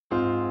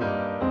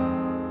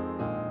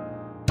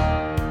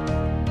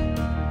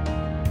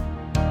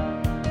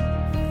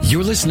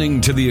You're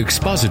listening to the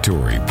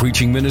expository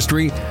preaching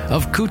ministry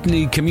of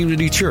Kootenai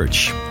Community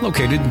Church,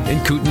 located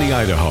in Kootenai,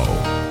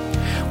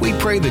 Idaho. We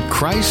pray that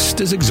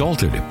Christ is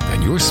exalted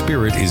and your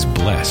spirit is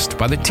blessed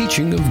by the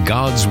teaching of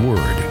God's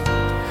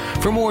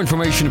Word. For more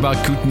information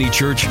about Kootenai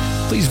Church,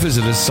 please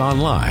visit us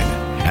online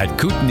at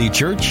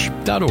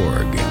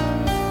kootenaichurch.org.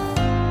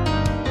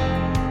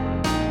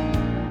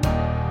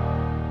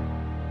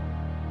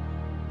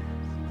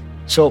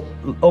 So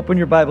open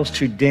your Bibles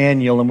to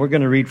Daniel, and we're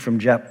going to read from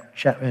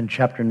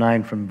chapter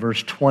 9 from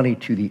verse 20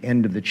 to the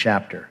end of the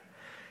chapter.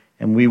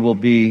 And we will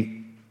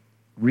be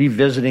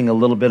revisiting a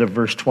little bit of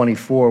verse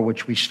 24,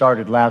 which we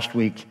started last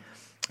week,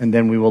 and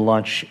then we will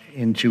launch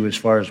into as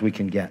far as we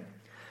can get.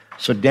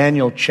 So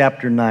Daniel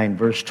chapter 9,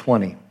 verse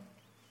 20.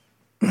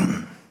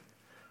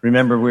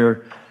 Remember,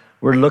 we're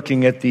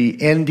looking at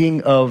the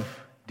ending of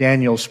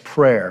Daniel's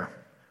prayer,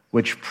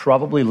 which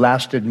probably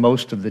lasted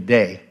most of the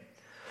day.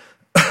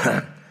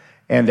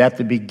 And at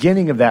the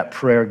beginning of that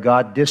prayer,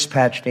 God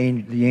dispatched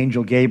the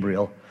angel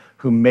Gabriel,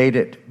 who made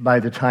it by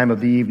the time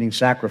of the evening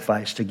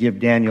sacrifice, to give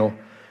Daniel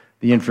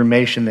the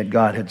information that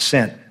God had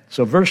sent.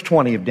 So verse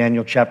 20 of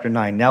Daniel chapter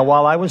 9. Now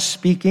while I was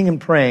speaking and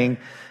praying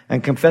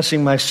and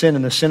confessing my sin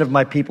and the sin of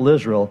my people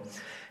Israel,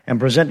 and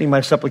presenting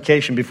my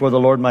supplication before the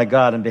Lord my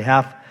God on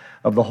behalf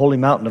of the holy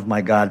mountain of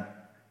my God,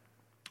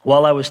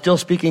 while I was still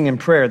speaking in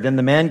prayer, then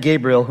the man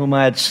Gabriel, whom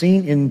I had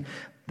seen in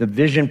the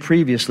vision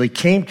previously,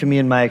 came to me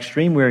in my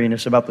extreme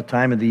weariness about the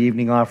time of the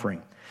evening offering.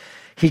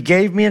 He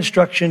gave me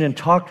instruction and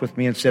talked with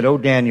me and said, O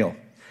Daniel,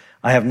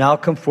 I have now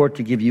come forth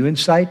to give you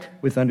insight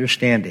with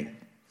understanding.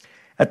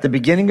 At the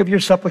beginning of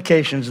your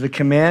supplications, the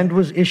command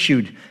was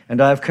issued,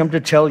 and I have come to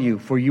tell you,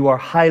 for you are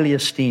highly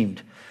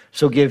esteemed.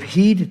 So give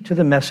heed to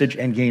the message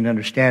and gain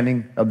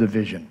understanding of the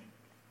vision.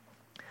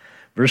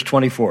 Verse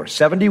 24,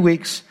 70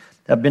 weeks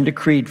have been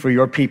decreed for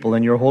your people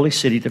and your holy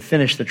city to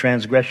finish the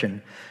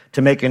transgression,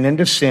 to make an end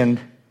to sin,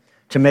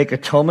 to make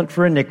atonement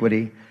for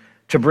iniquity,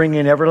 to bring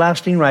in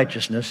everlasting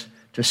righteousness,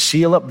 to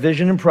seal up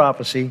vision and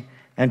prophecy,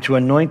 and to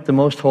anoint the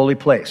most holy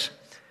place.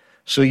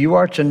 So you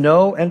are to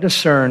know and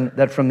discern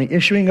that from the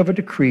issuing of a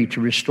decree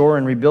to restore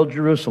and rebuild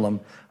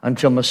Jerusalem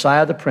until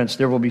Messiah the Prince,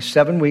 there will be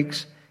 7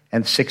 weeks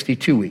and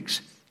 62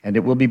 weeks, and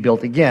it will be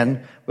built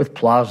again with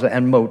plaza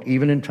and moat,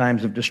 even in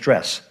times of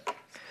distress.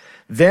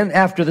 Then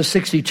after the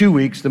 62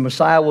 weeks, the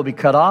Messiah will be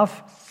cut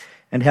off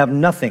and have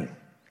nothing,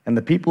 and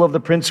the people of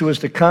the Prince who is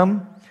to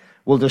come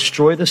will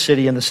destroy the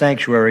city and the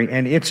sanctuary,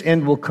 and its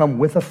end will come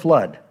with a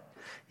flood.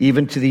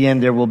 Even to the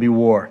end there will be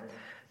war.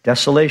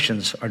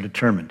 Desolations are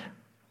determined.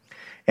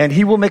 And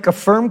he will make a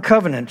firm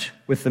covenant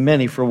with the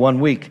many for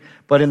 1 week.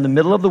 But in the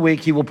middle of the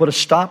week he will put a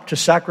stop to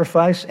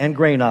sacrifice and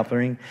grain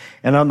offering,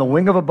 and on the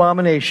wing of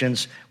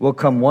abominations will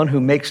come one who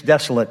makes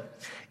desolate,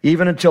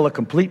 even until a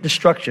complete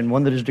destruction,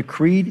 one that is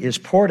decreed, is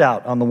poured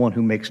out on the one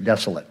who makes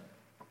desolate.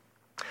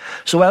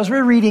 So as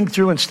we're reading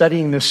through and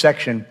studying this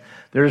section,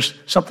 there's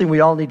something we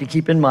all need to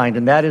keep in mind,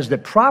 and that is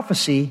that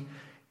prophecy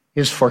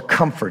is for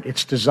comfort.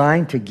 It's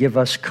designed to give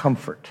us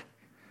comfort.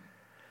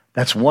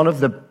 That's one of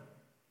the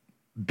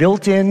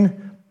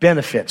built-in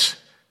benefits,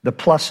 the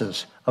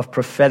pluses of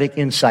prophetic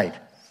insight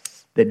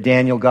that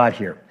Daniel got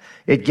here.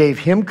 It gave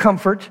him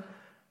comfort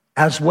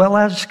as well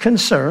as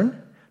concern,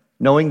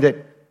 knowing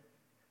that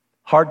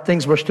hard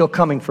things were still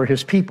coming for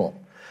his people.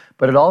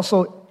 But it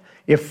also,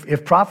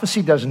 if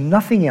prophecy does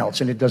nothing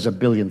else, and it does a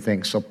billion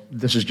things, so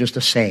this is just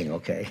a saying,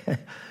 okay?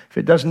 If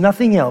it does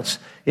nothing else,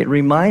 it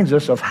reminds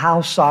us of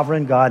how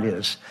sovereign God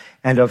is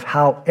and of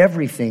how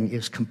everything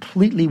is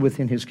completely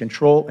within his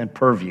control and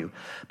purview.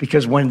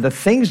 Because when the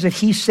things that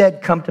he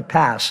said come to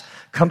pass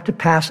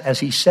as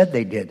he said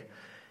they did,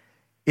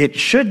 it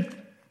should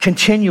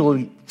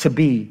continually to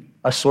be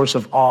a source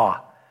of awe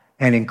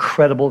and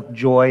incredible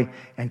joy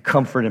and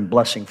comfort and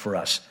blessing for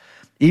us,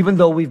 even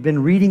though we've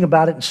been reading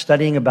about it and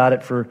studying about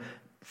it for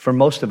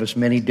most of us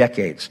many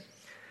decades.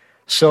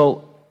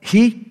 So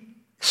he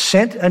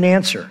sent an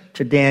answer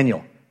to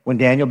Daniel when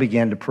Daniel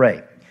began to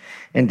pray.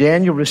 And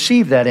Daniel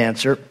received that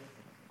answer.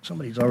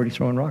 Somebody's already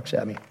throwing rocks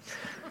at me.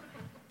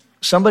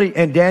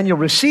 And Daniel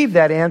received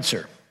that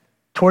answer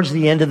towards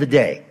the end of the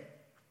day.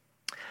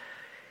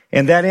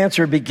 And that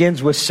answer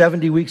begins with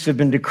 70 weeks have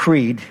been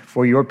decreed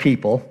for your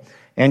people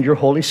and your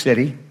holy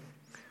city.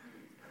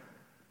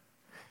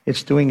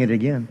 It's doing it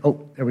again.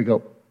 Oh, there we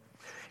go.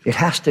 It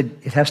has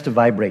to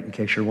vibrate, in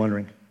case you're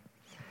wondering.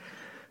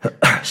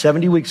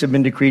 70 weeks have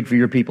been decreed for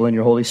your people in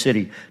your holy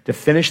city to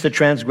finish the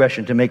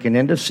transgression, to make an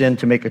end of sin,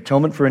 to make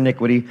atonement for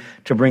iniquity,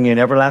 to bring in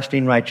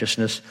everlasting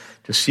righteousness,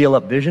 to seal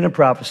up vision and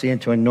prophecy, and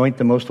to anoint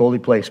the most holy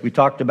place. We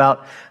talked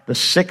about the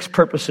 6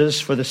 purposes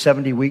for the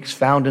 70 weeks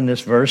found in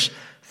this verse.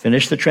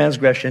 Finish the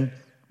transgression,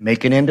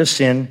 make an end of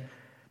sin,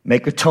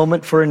 make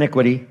atonement for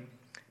iniquity,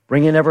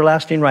 bring in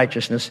everlasting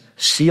righteousness,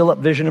 seal up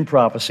vision and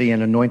prophecy,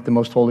 and anoint the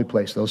most holy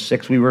place. Those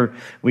 6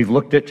 we've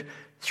looked at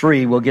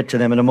 3. We'll get to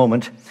them in a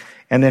moment.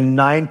 And then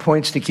 9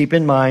 points to keep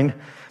in mind.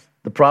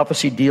 The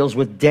prophecy deals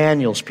with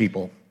Daniel's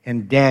people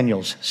and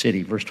Daniel's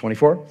city. Verse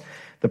 24.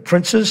 The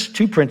princes,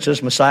 2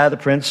 princes, Messiah the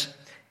Prince,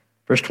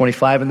 verse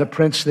 25, and the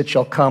prince that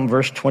shall come,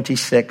 verse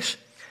 26.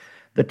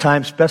 The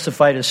time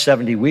specified is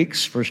 70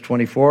 weeks, verse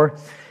 24,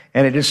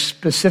 and it is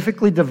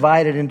specifically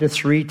divided into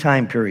 3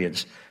 time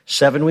periods,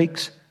 7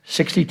 weeks,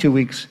 62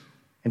 weeks,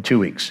 and 2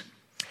 weeks.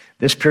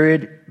 This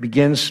period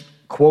begins,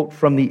 quote,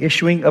 from the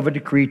issuing of a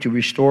decree to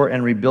restore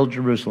and rebuild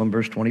Jerusalem,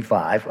 verse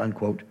 25,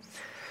 unquote.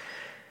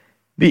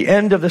 The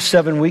end of the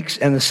 7 weeks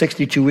and the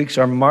 62 weeks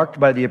are marked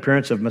by the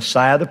appearance of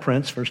Messiah the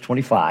Prince, verse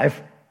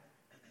 25.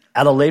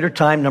 At a later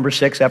time, number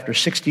 6, after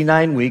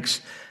 69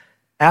 weeks,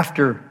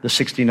 after the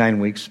 69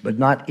 weeks, but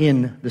not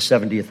in the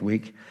 70th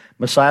week,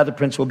 Messiah the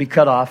Prince will be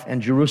cut off,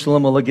 and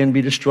Jerusalem will again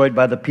be destroyed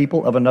by the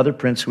people of another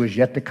prince who is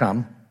yet to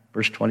come,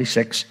 verse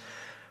 26.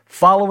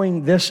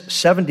 Following this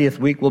 70th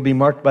week will be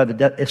marked by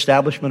the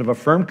establishment of a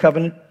firm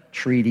covenant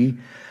treaty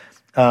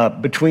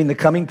between the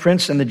coming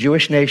prince and the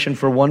Jewish nation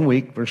for 1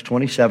 week, verse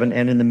 27,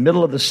 and in the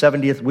middle of the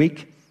 70th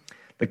week,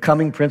 the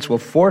coming prince will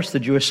force the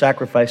Jewish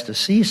sacrifice to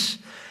cease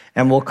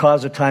and will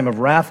cause a time of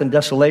wrath and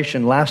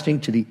desolation lasting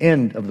to the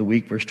end of the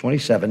week, verse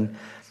 27.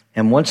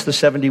 And once the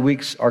 70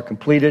 weeks are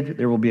completed,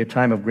 there will be a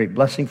time of great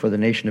blessing for the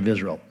nation of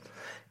Israel.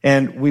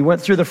 And we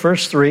went through the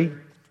first 3,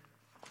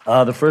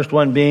 the first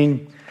one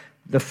being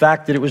the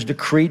fact that it was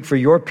decreed for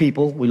your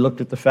people. We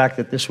looked at the fact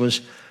that this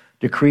was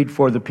decreed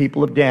for the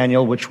people of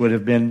Daniel, which would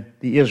have been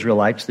the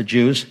Israelites, the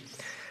Jews.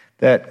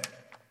 That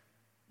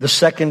the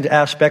second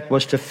aspect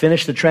was to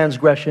finish the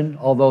transgression,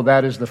 although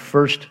that is the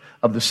first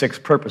of the 6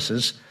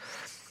 purposes.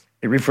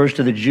 It refers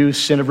to the Jews'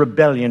 sin of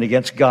rebellion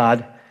against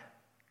God.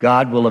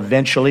 God will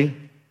eventually,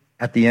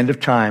 at the end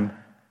of time,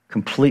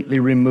 completely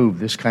remove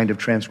this kind of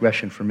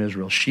transgression from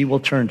Israel. She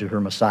will turn to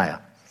her Messiah.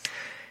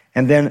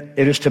 And then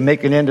it is to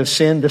make an end of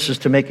sin. This is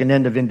to make an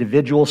end of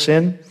individual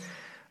sin,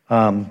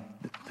 the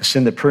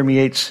sin that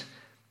permeates,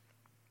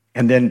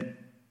 and then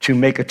to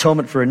make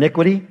atonement for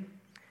iniquity.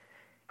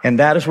 And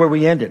that is where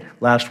we ended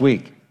last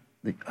week.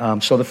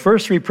 So the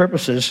first 3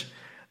 purposes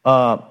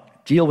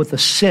deal with the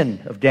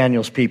sin of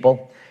Daniel's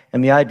people.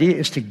 And the idea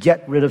is to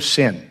get rid of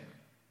sin.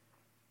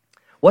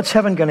 What's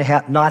heaven going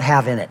to not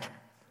have in it?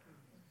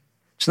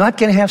 It's not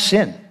going to have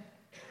sin.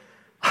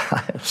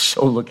 I'm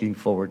so looking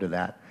forward to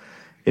that.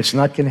 It's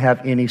not going to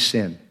have any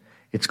sin.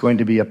 It's going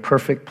to be a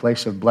perfect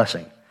place of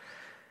blessing.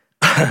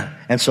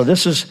 And so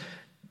this is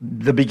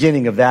the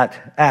beginning of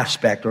that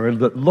aspect, or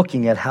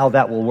looking at how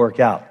that will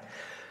work out.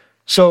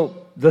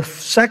 So the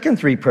second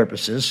 3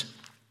 purposes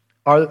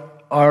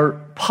are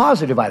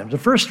positive items. The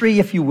first 3,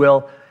 if you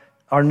will,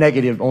 are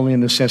negative only in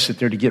the sense that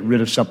they're to get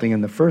rid of something,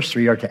 and the first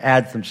 3 are to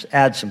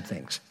add some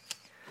things.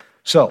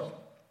 So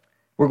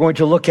we're going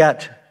to look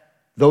at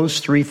those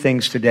 3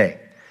 things today.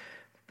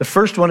 The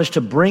first one is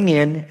to bring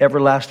in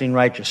everlasting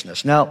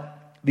righteousness. Now,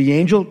 the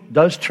angel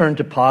does turn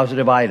to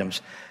positive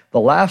items. The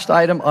last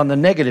item on the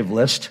negative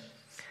list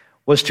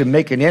was to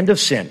make an end of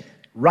sin.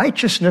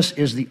 Righteousness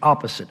is the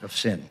opposite of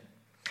sin.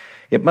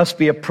 It must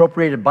be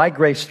appropriated by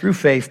grace through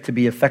faith to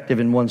be effective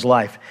in one's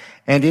life.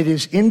 And it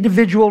is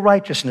individual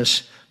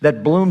righteousness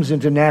that blooms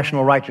into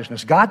national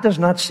righteousness. God does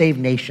not save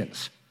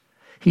nations.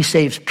 He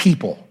saves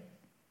people.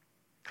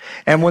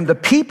 And when the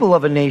people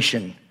of a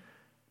nation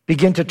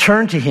begin to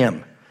turn to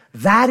Him,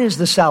 that is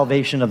the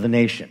salvation of the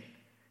nation.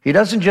 He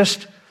doesn't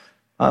just,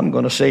 I'm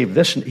going to save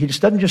this. He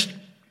just doesn't just,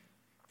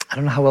 I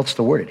don't know how else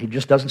to word it. He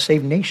just doesn't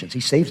save nations.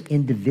 He saves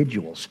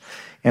individuals.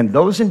 And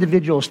those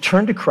individuals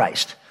turn to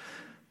Christ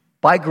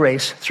by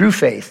grace, through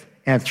faith,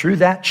 and through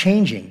that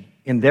changing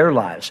in their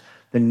lives,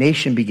 the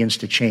nation begins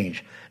to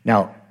change.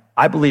 Now,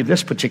 I believe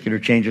this particular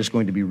change is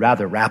going to be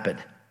rather rapid,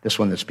 this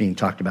one that's being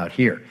talked about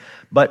here.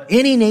 But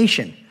any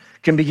nation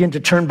can begin to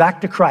turn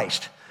back to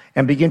Christ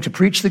and begin to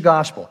preach the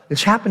gospel.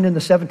 This happened in the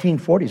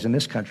 1740s in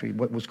this country,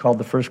 what was called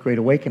the First Great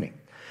Awakening.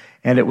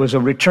 And it was a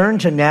return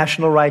to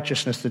national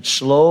righteousness that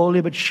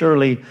slowly but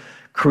surely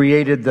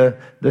created the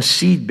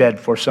seedbed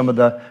for some of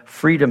the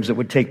freedoms that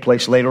would take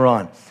place later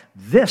on.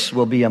 This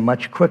will be a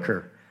much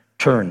quicker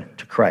turn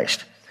to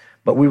Christ.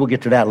 But we will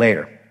get to that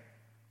later.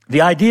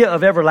 The idea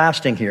of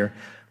everlasting here,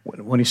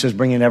 when he says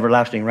bring in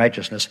everlasting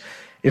righteousness,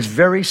 is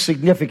very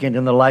significant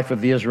in the life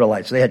of the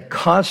Israelites. They had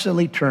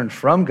constantly turned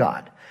from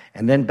God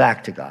and then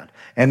back to God,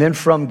 and then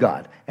from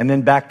God and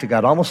then back to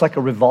God, almost like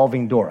a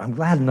revolving door. I'm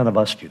glad none of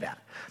us do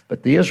that,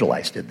 but the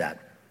Israelites did that.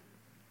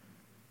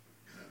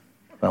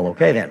 Well,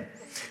 okay then.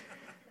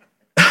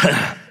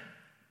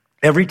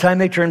 Every time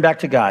they turned back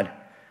to God,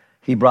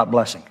 He brought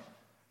blessing.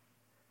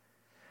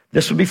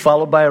 This would be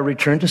followed by a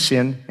return to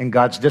sin and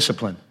God's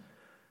discipline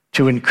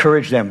to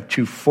encourage them,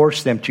 to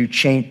force them to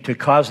change, to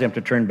cause them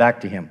to turn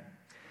back to Him.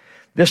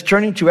 This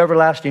turning to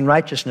everlasting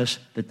righteousness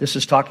that this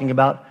is talking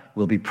about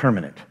will be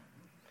permanent.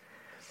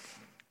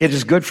 It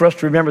is good for us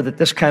to remember that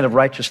this kind of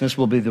righteousness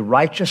will be the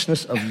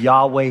righteousness of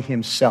Yahweh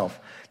Himself.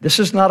 This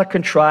is not a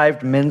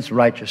contrived men's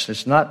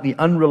righteousness, not the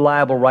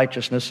unreliable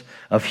righteousness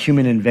of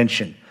human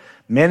invention.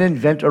 Men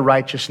invent a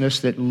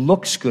righteousness that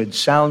looks good,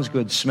 sounds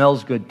good,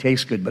 smells good,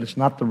 tastes good, but it's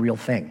not the real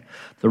thing.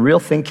 The real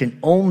thing can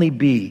only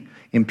be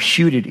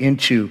imputed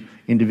into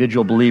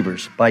individual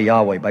believers by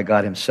Yahweh, by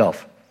God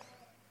Himself.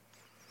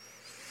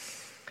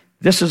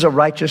 This is a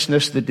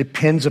righteousness that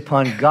depends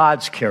upon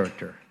God's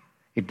character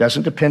It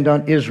doesn't depend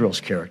on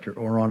Israel's character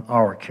or on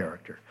our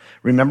character.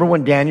 Remember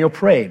when Daniel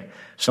prayed,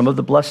 some of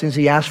the blessings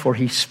he asked for,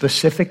 he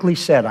specifically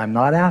said, I'm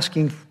not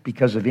asking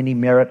because of any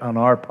merit on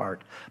our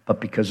part, but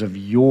because of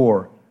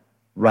your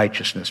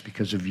righteousness,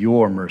 because of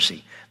your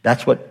mercy.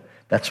 That's what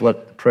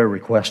the prayer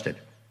requested.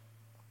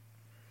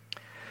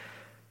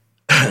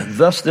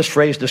 Thus, this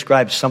phrase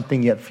describes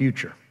something yet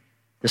future.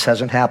 This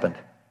hasn't happened.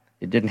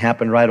 It didn't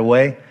happen right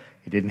away.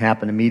 It didn't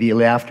happen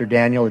immediately after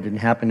Daniel. It didn't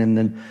happen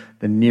in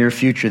the near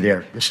future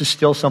there. This is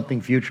still something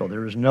future.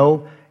 There is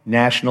no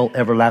national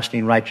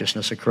everlasting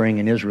righteousness occurring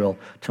in Israel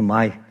to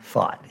my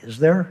thought. Is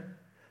there?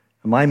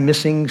 Am I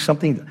missing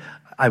something?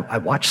 I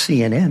watch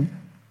CNN.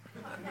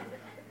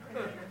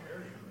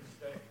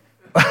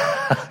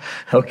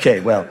 Okay,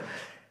 well,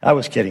 I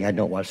was kidding. I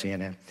don't watch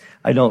CNN.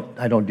 I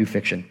don't do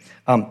fiction.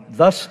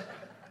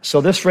 So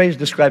this phrase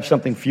describes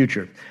something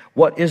future.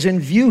 What is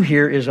in view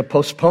here is a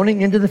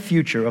postponing into the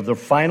future of the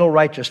final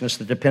righteousness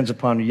that depends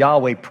upon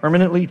Yahweh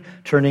permanently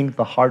turning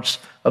the hearts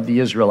of the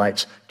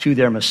Israelites to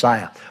their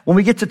Messiah. When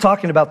we get to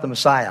talking about the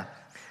Messiah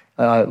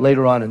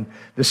later on in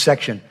this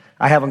section,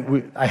 I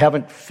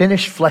haven't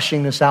finished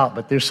fleshing this out,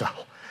 but there's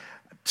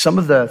some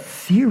of the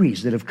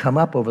theories that have come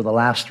up over the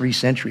last 3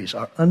 centuries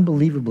are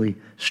unbelievably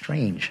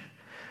strange.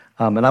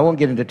 And I won't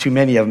get into too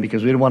many of them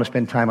because we don't want to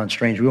spend time on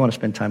strange. We want to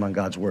spend time on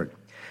God's Word.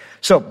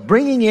 So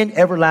bringing in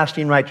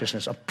everlasting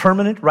righteousness, a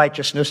permanent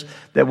righteousness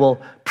that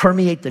will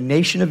permeate the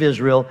nation of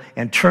Israel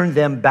and turn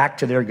them back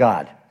to their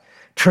God,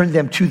 turn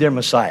them to their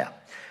Messiah.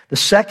 The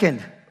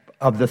second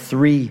of the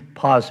 3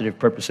 positive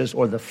purposes,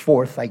 or the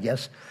fourth, I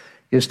guess,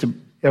 is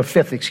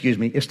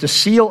to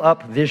seal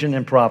up vision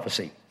and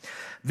prophecy.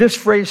 This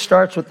phrase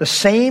starts with the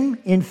same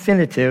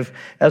infinitive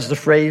as the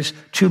phrase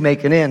to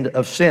make an end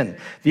of sin.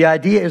 The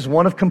idea is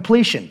one of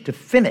completion, to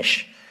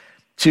finish,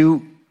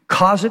 to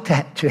cause it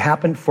to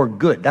happen for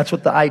good. That's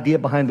what the idea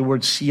behind the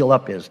word seal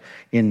up is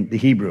in the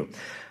Hebrew.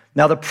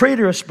 Now, the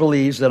preterist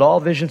believes that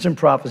all visions and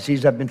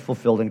prophecies have been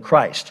fulfilled in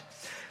Christ.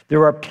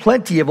 There are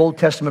plenty of Old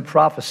Testament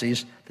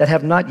prophecies that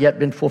have not yet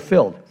been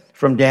fulfilled.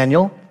 From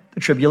Daniel,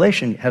 the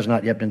tribulation has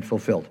not yet been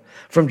fulfilled.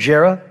 From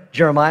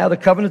Jeremiah, the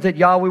covenant that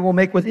Yahweh will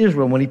make with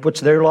Israel when he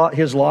puts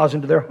his laws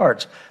into their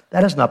hearts,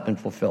 that has not been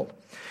fulfilled.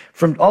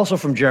 Also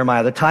from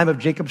Jeremiah, the time of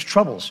Jacob's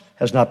troubles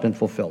has not been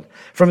fulfilled.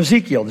 From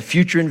Ezekiel, the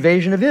future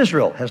invasion of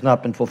Israel has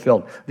not been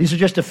fulfilled. These are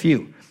just a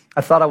few.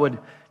 I thought I would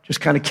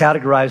just kind of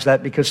categorize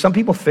that because some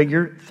people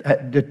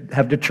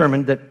have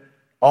determined that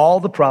all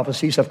the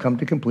prophecies have come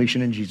to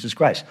completion in Jesus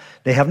Christ.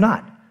 They have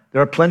not.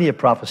 There are plenty of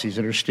prophecies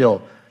that are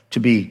still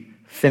to be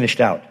finished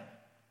out.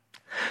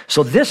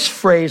 So this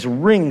phrase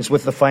rings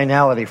with the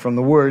finality from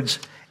the words,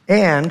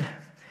 and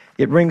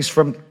it rings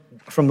from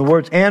the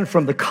words and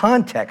from the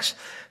context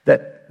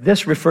that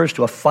this refers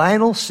to a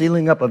final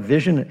sealing up of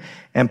vision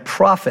and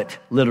prophet,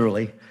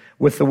 literally,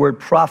 with the word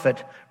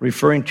prophet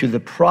referring to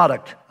the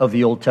product of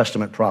the Old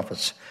Testament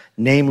prophets,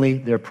 namely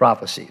their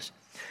prophecies.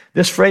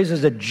 This phrase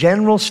is a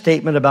general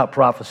statement about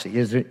prophecy.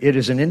 It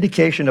is an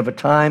indication of a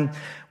time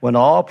when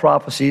all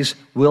prophecies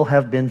will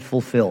have been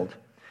fulfilled.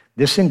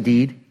 This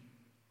indeed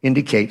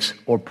indicates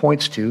or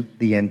points to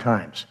the end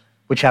times,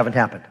 which haven't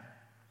happened.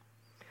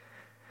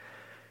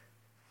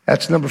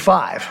 That's number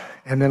 5.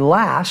 And then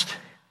last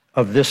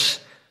of this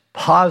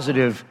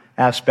positive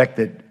aspect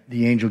that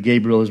the angel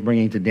Gabriel is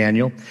bringing to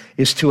Daniel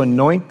is to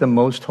anoint the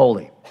most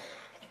holy.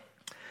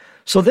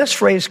 So this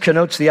phrase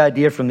connotes the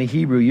idea from the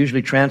Hebrew,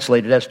 usually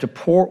translated as to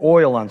pour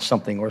oil on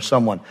something or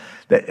someone.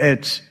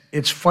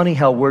 It's funny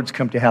how words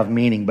come to have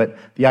meaning, but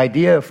the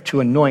idea of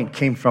to anoint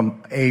came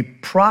from a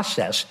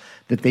process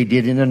that they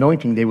did in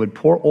anointing. They would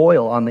pour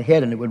oil on the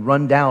head and it would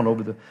run down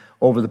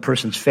over the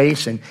person's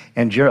face. And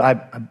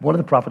one of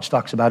the prophets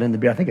talks about in the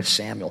beard, I think it's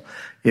Samuel,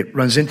 it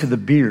runs into the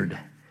beard.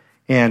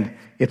 And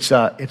it's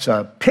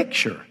a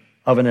picture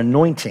of an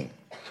anointing.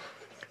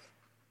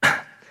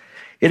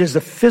 It is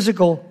the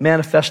physical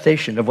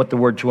manifestation of what the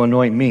word to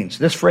anoint means.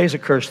 This phrase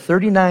occurs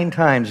 39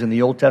 times in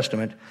the Old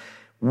Testament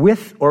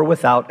with or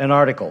without an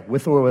article,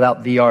 with or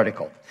without the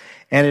article.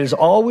 And it is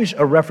always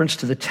a reference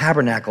to the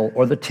tabernacle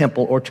or the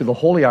temple or to the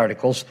holy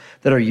articles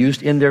that are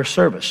used in their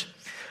service.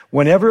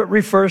 Whenever it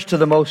refers to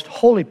the most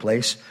holy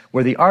place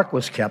where the ark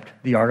was kept,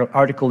 the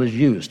article is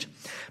used.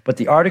 But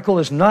the article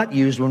is not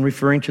used when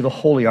referring to the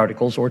holy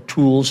articles or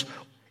tools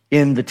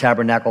in the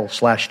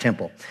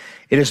tabernacle/temple.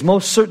 It is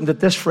most certain that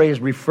this phrase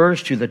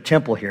refers to the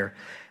temple here.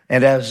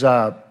 And as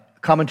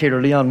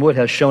commentator Leon Wood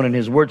has shown in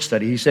his word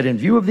study, he said, in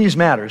view of these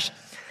matters,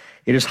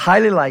 it is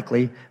highly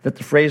likely that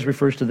the phrase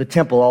refers to the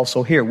temple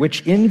also here,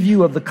 which in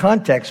view of the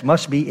context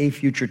must be a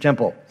future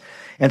temple.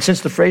 And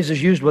since the phrase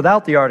is used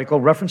without the article,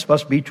 reference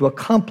must be to a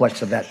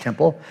complex of that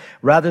temple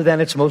rather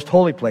than its most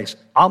holy place.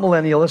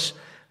 Amillennialists,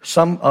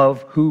 some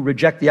of who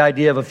reject the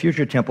idea of a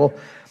future temple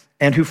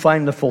and who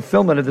find the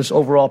fulfillment of this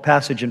overall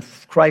passage in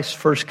Christ's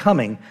first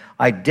coming,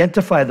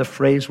 identify the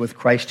phrase with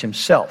Christ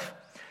himself,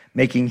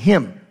 making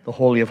him the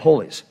Holy of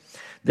Holies.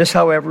 This,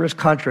 however, is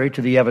contrary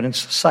to the evidence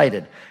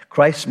cited.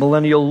 Christ's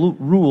millennial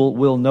rule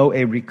will know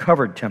a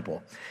recovered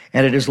temple,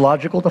 and it is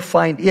logical to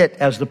find it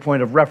as the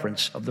point of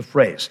reference of the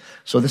phrase.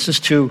 So this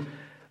is to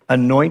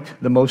anoint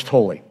the most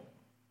holy.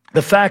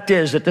 The fact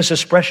is that this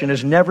expression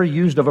is never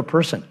used of a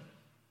person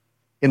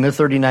in the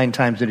 39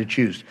 times that it's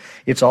used.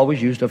 It's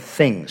always used of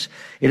things.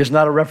 It is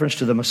not a reference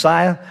to the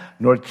Messiah,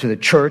 nor to the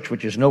church,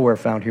 which is nowhere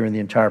found here in the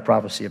entire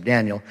prophecy of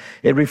Daniel.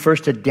 It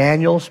refers to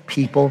Daniel's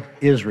people,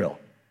 Israel.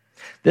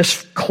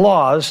 This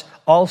clause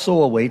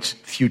also awaits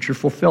future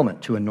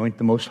fulfillment, to anoint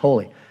the most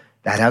holy.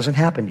 That hasn't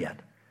happened yet.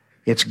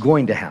 It's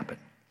going to happen.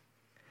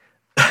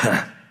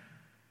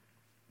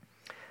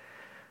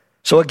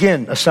 So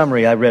again, a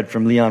summary I read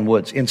from Leon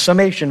Woods. In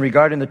summation,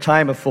 regarding the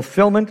time of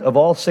fulfillment of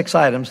all 6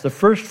 items, the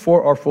first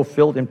 4 are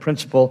fulfilled in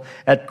principle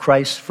at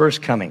Christ's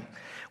first coming,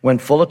 when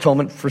full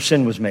atonement for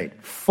sin was made.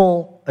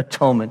 Full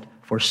atonement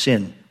for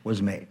sin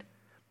was made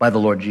by the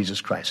Lord Jesus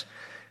Christ.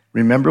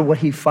 Remember what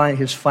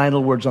his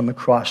final words on the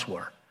cross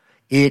were.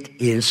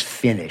 It is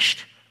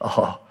finished.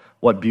 Oh,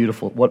 what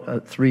beautiful,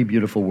 3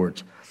 beautiful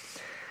words.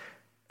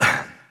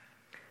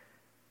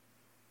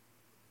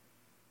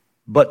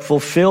 But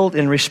fulfilled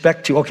in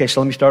respect to, okay,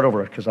 so let me start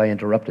over because I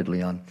interrupted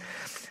Leon.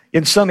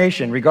 In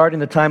summation, regarding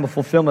the time of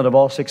fulfillment of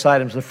all 6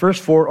 items, the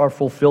first 4 are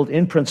fulfilled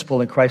in principle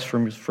in Christ's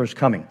first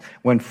coming,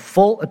 when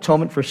full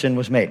atonement for sin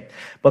was made,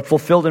 but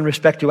fulfilled in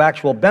respect to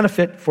actual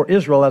benefit for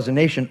Israel as a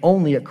nation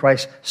only at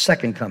Christ's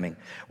second coming,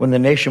 when the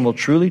nation will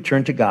truly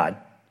turn to God,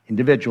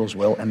 individuals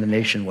will, and the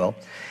nation will.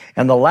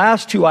 And the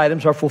last 2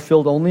 items are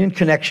fulfilled only in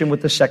connection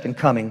with the second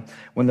coming,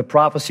 when the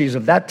prophecies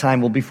of that time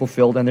will be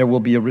fulfilled and there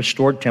will be a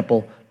restored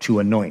temple to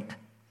anoint.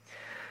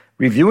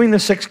 Reviewing the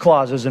 6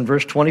 clauses in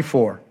verse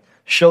 24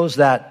 shows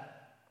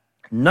that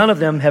none of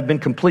them have been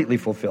completely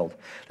fulfilled.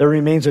 There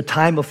remains a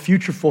time of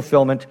future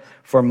fulfillment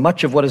for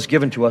much of what is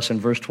given to us in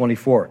verse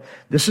 24.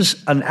 This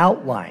is an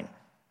outline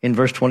in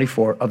verse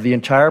 24 of the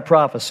entire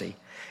prophecy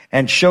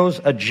and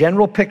shows a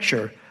general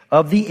picture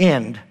of the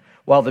end,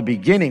 while the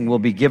beginning will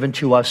be given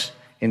to us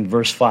in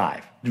verse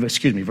 25.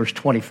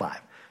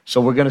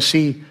 So we're going to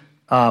see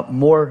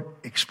more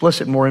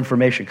explicit, more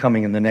information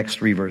coming in the next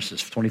 3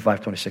 verses, 25,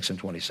 26, and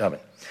 27.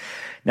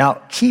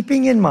 Now,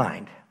 keeping in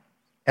mind,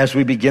 as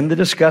we begin to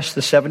discuss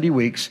the 70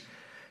 weeks,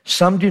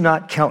 some do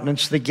not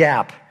countenance the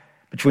gap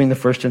between the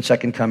first and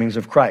second comings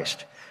of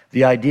Christ.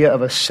 The idea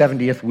of a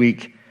 70th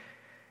week.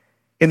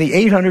 In the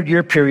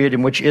 800-year period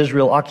in which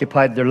Israel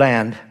occupied their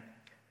land,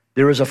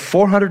 there is a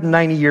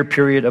 490-year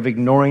period of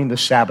ignoring the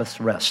Sabbath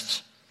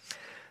rests.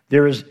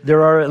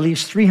 There are at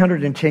least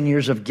 310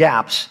 years of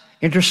gaps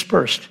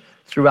interspersed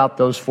throughout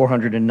those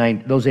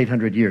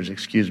 800 years,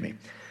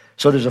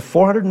 So there's a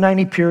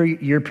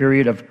 490-year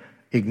period of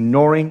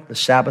ignoring the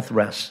Sabbath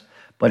rests.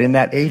 But in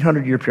that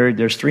 800-year period,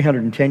 there's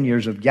 310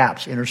 years of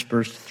gaps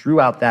interspersed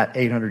throughout that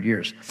 800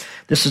 years.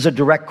 This is a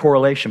direct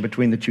correlation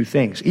between the 2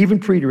 things. Even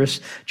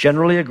preterists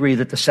generally agree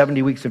that the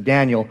 70 weeks of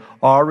Daniel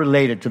are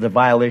related to the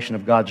violation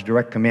of God's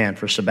direct command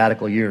for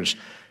sabbatical years,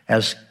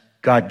 as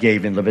God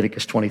gave in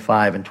Leviticus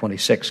 25 and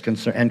 26,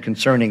 and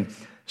concerning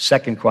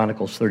 2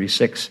 Chronicles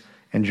 36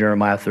 and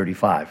Jeremiah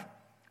 25.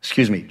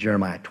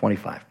 Jeremiah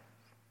 25.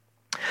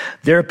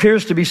 There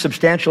appears to be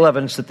substantial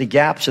evidence that the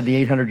gaps in the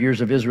 800 years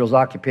of Israel's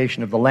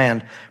occupation of the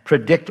land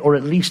predict or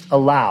at least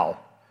allow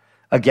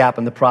a gap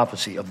in the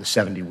prophecy of the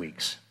 70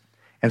 weeks.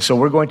 And so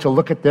we're going to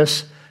look at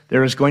this.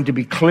 There is going to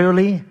be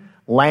clearly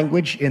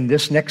language in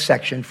this next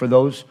section for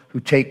those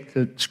who take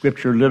the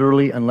scripture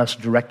literally unless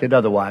directed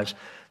otherwise,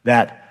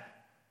 that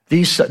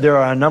there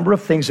are a number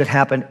of things that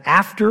happen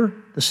after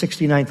the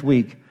 69th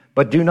week,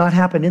 but do not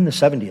happen in the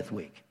 70th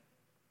week.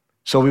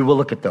 So we will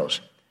look at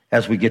those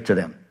as we get to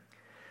them.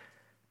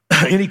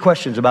 Any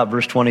questions about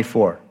verse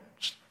 24?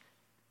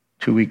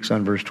 2 weeks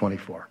on verse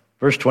 24.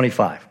 Verse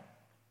 25.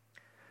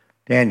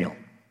 Daniel,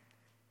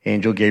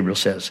 angel Gabriel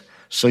says,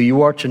 "So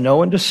you are to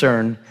know and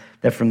discern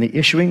that from the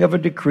issuing of a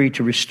decree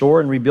to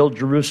restore and rebuild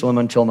Jerusalem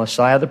until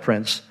Messiah the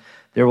Prince,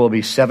 there will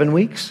be 7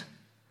 weeks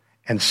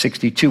and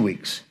 62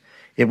 weeks.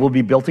 It will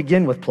be built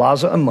again with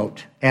plaza and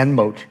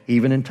moat,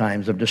 even in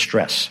times of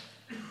distress."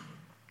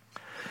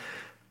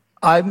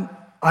 I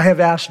have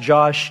asked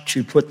Josh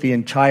to put the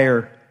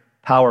entire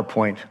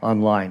PowerPoint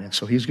online, and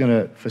so he's going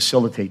to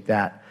facilitate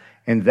that.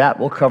 And that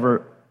will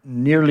cover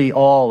nearly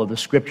all of the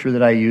scripture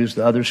that I use,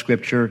 the other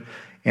scripture,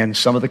 and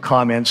some of the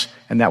comments,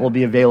 and that will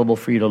be available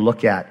for you to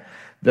look at.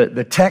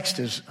 The text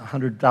is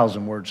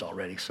 100,000 words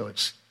already, so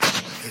it's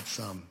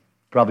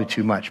probably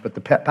too much, but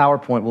the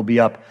PowerPoint will be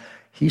up,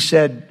 he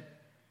said,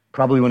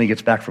 probably when he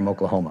gets back from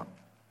Oklahoma.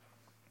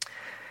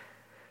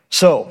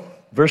 So,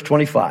 verse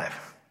 25.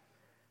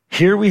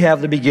 Here we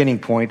have the beginning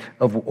point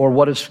or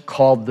what is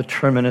called the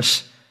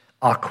terminus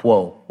a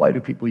quo. Why do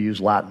people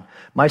use Latin?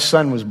 My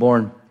son was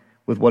born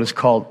with what is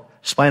called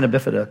spina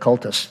bifida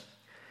occultus.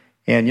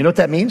 And you know what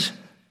that means?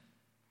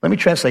 Let me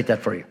translate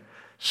that for you.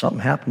 Something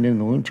happened in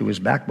the wound to his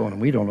backbone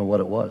and we don't know what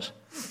it was.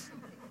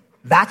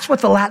 That's what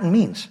the Latin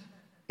means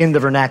in the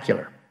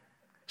vernacular.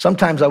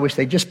 Sometimes I wish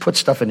they just put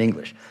stuff in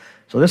English.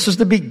 So this is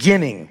the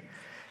beginning,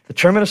 the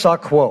terminus a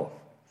quo.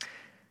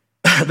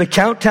 The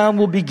countdown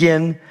will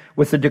begin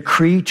with the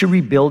decree to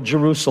rebuild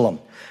Jerusalem.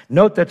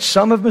 Note that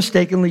some have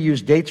mistakenly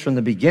used dates from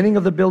the beginning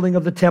of the building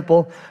of the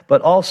temple,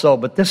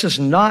 but this is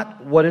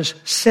not what is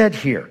said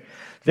here.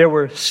 There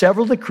were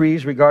several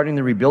decrees regarding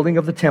the rebuilding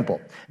of the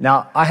temple.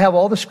 Now, I have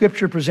all the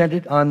scripture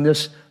presented on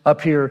this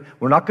up here.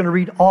 We're not going to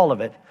read all of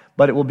it,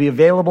 but it will be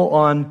available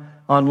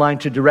online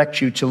to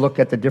direct you to look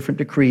at the different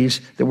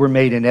decrees that were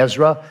made in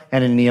Ezra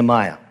and in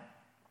Nehemiah.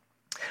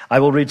 I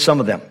will read some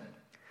of them.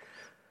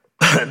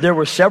 There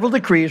were several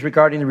decrees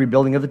regarding the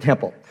rebuilding of the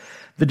temple.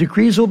 The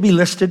decrees will be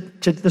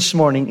listed this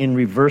morning in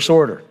reverse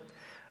order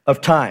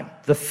of time.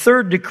 The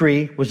third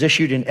decree was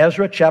issued in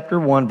Ezra chapter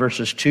 1,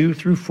 verses 2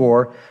 through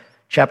 4,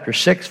 chapter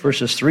 6,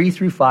 verses 3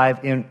 through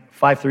 5 in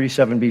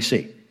 537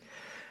 BC.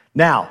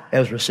 Now,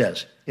 Ezra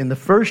says, in the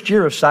first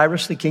year of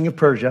Cyrus the king of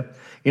Persia,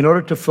 in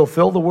order to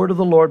fulfill the word of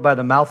the Lord by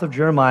the mouth of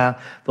Jeremiah,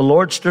 the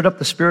Lord stirred up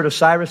the spirit of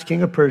Cyrus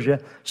king of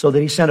Persia, so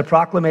that he sent a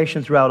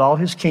proclamation throughout all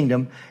his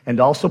kingdom, and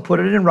also put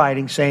it in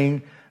writing,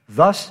 saying,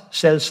 thus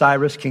says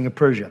Cyrus king of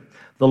Persia,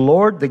 the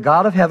Lord, the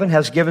God of heaven,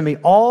 has given me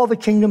all the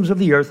kingdoms of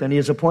the earth, and he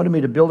has appointed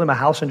me to build him a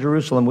house in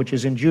Jerusalem, which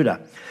is in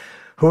Judah.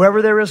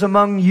 Whoever there is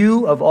among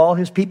you of all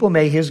his people,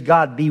 may his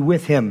God be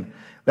with him.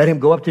 Let him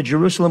go up to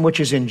Jerusalem, which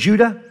is in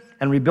Judah,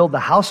 and rebuild the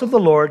house of the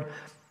Lord,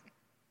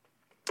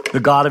 the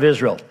God of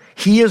Israel.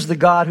 He is the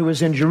God who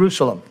is in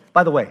Jerusalem.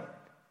 By the way,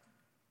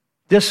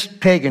 this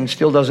pagan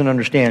still doesn't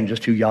understand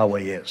just who Yahweh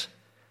is,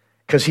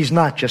 because he's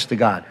not just the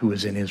God who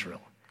is in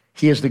Israel.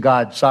 He is the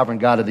God, sovereign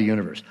God of the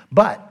universe.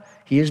 But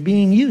he is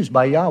being used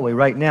by Yahweh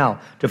right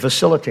now to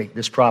facilitate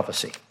this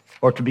prophecy,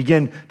 or to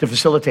begin to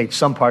facilitate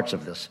some parts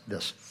of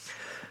this.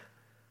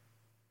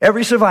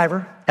 Every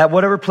survivor, at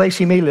whatever place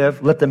he may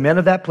live, let the men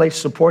of that place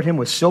support him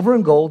with silver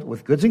and gold,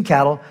 with goods and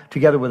cattle,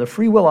 together with a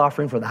free will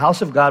offering for the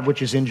house of God,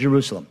 which is in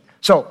Jerusalem.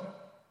 So,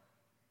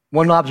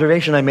 one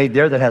observation I made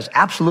there that has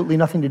absolutely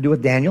nothing to do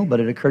with Daniel, but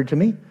it occurred to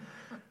me.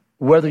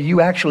 Whether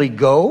you actually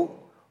go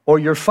or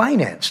you're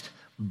financed,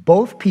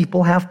 both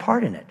people have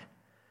part in it,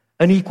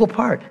 an equal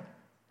part.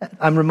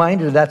 I'm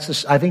reminded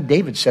that's, I think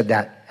David said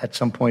that at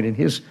some point in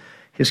his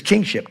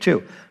kingship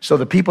too. So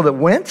the people that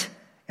went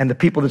and the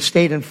people that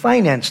stayed and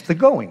financed the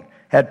going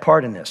had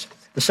part in this.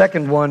 The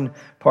second one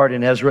part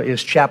in Ezra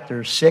is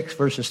chapter 6,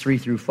 verses 3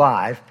 through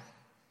 5.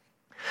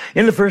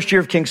 In the first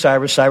year of King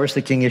Cyrus, Cyrus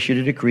the king issued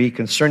a decree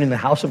concerning the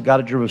house of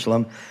God at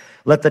Jerusalem.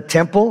 Let the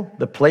temple,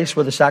 the place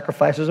where the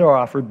sacrifices are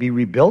offered, be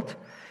rebuilt,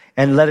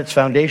 and let its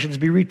foundations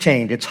be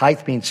retained, its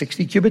height being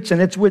 60 cubits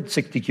and its width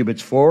 60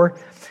 cubits,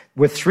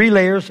 with 3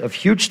 layers of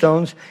huge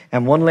stones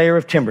and 1 layer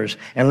of timbers.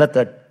 And let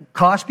the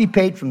cost be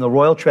paid from the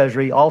royal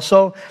treasury.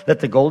 Also, let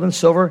the gold and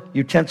silver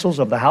utensils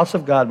of the house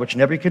of God, which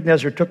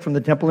Nebuchadnezzar took from the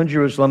temple in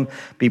Jerusalem,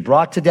 be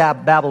brought to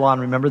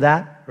Babylon. Remember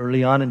that?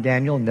 Early on in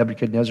Daniel,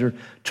 Nebuchadnezzar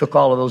took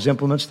all of those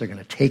implements. They're going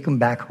to take them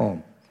back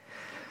home.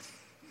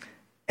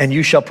 And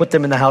you shall put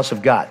them in the house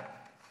of God.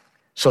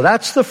 So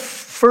that's the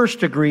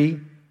first decree.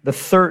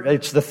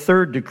 It's the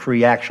third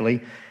decree,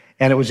 actually.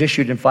 And it was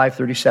issued in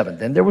 537.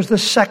 Then there was the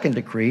second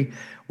decree,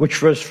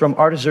 which was from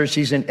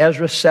Artaxerxes in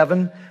Ezra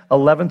 7,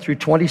 11 through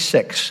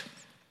 26.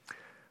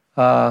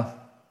 And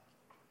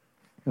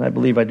I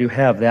believe I do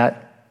have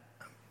that.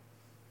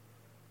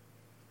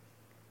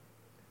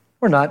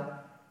 Or not.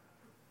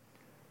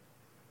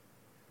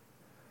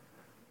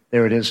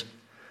 There it is.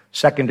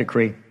 Second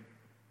decree.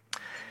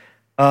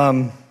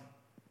 I'm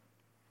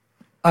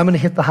going to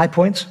hit the high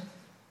points.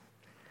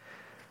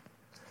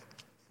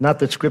 Not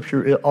that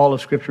Scripture, all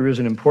of Scripture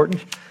isn't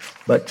important,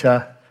 but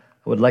I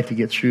would like to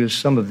get through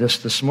some of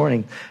this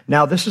morning.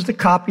 Now, this is the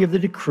copy of the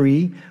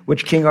decree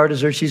which King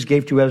Artaxerxes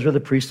gave to Ezra the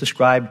priest, the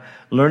scribe,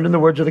 learned in the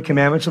words of the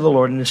commandments of the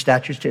Lord and the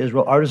statutes to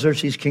Israel.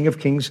 Artaxerxes, king of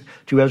kings,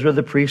 to Ezra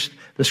the priest,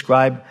 the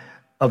scribe,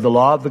 of the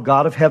law of the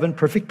God of heaven,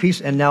 perfect peace.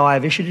 And now I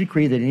have issued a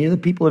decree that any of the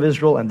people of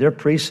Israel and their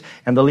priests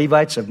and the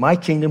Levites of my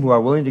kingdom who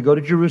are willing to go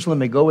to Jerusalem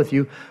may go with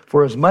you,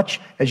 for as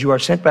much as you are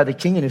sent by the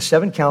king and his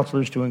 7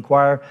 counselors to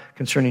inquire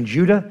concerning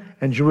Judah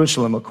and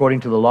Jerusalem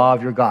according to the law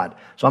of your God.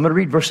 So I'm going to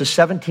read verses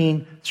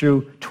 17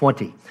 through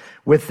 20.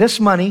 With this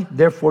money,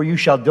 therefore, you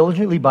shall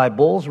diligently buy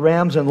bulls,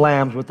 rams, and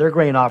lambs with their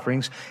grain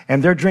offerings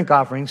and their drink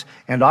offerings,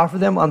 and offer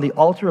them on the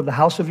altar of the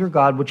house of your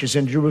God, which is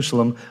in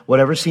Jerusalem,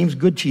 whatever seems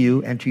good to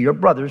you and to your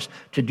brothers,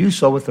 to do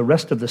so with the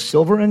rest of the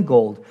silver and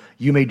gold.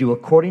 You may do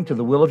according to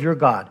the will of your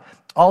God.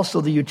 Also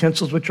the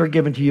utensils which are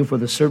given to you for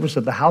the service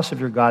of the house of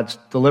your God,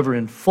 deliver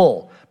in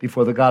full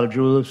before the God of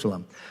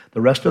Jerusalem. The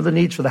rest of the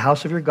needs for the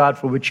house of your God,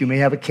 for which you may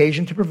have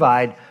occasion to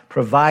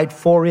provide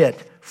for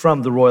it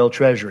from the royal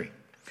treasury.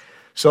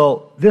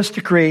 So this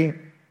decree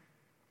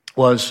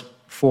was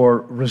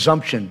for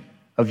resumption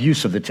of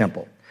use of the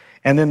temple.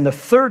 And then the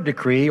third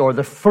decree, or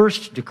the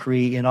first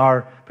decree in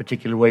our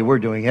particular way we're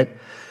doing it,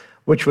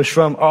 which was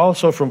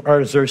also from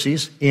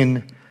Artaxerxes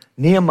in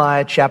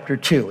Nehemiah chapter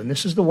 2. And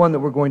this is the one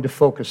that we're going to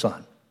focus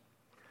on.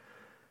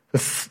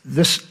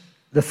 The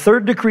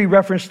third decree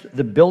referenced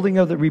the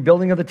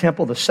rebuilding of the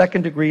temple. The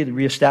second decree, the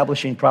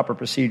reestablishing proper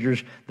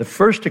procedures. The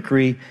first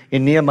decree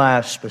in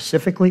Nehemiah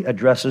specifically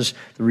addresses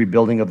the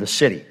rebuilding of the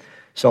city.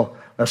 So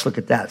let's look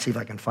at that, see if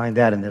I can find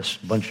that in this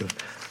bunch of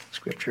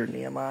scripture,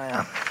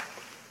 Nehemiah.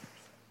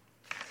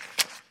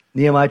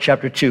 Nehemiah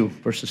chapter 2,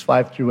 verses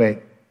 5 through 8.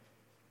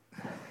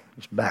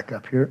 Let's back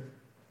up here.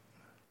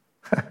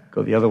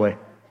 Go the other way.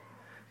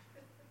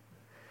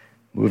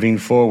 Moving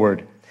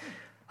forward.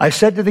 I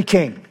said to the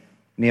king,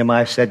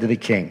 Nehemiah said to the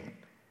king,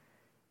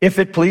 if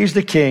it please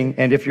the king,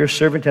 and if your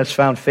servant has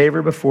found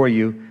favor before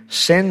you,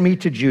 send me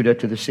to Judah,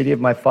 to the city of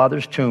my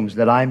father's tombs,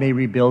 that I may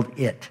rebuild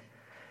it.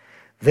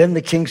 Then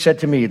the king said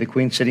to me, the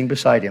queen sitting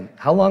beside him,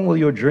 how long will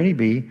your journey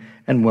be,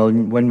 and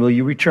when will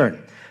you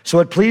return? So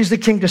it pleased the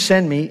king to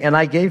send me, and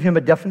I gave him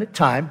a definite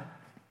time.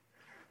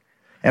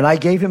 And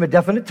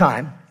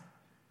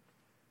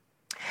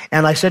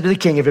I said to the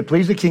king, if it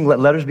please the king, let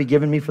letters be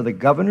given me for the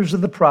governors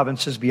of the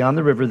provinces beyond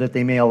the river, that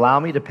they may allow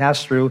me to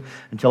pass through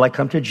until I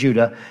come to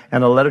Judah,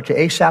 and a letter to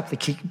Asaph, the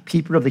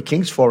keeper of the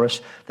king's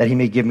forest, that he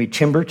may give me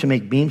timber to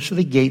make beams for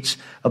the gates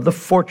of the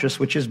fortress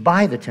which is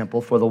by the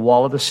temple, for the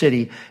wall of the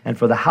city, and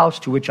for the house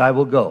to which I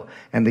will go.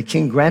 And the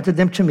king granted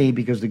them to me,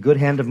 because the good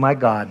hand of my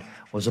God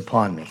was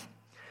upon me.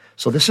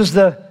 So this is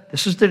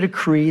the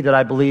decree that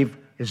I believe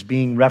is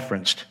being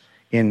referenced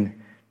in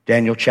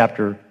Daniel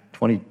chapter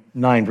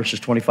 29, verses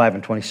 24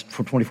 and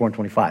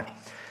 25.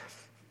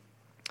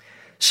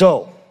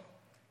 So,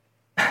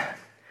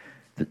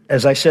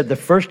 as I said, the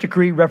first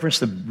decree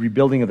referenced the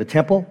rebuilding of the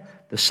temple.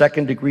 The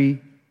second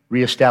decree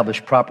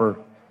reestablished proper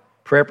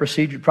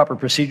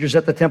procedures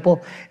at the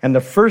temple. And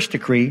the first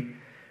decree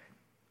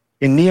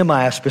in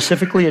Nehemiah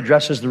specifically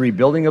addresses the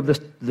rebuilding of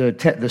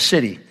the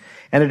city.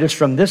 And it is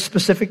from this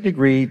specific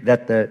decree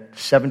that the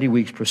 70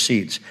 weeks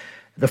proceeds.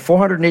 The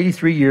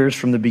 483 years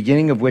from the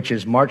beginning of which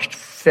is March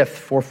 5th,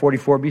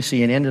 444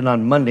 BC, and ended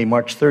on Monday,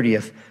 March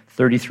 30th,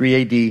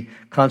 33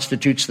 AD,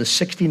 constitutes the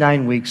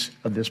 69 weeks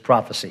of this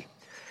prophecy.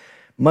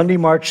 Monday,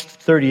 March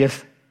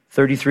 30th,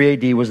 33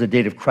 AD was the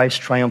date of Christ's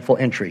triumphal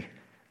entry,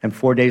 and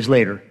 4 days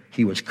later,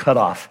 he was cut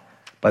off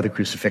by the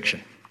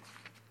crucifixion.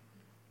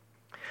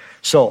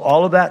 So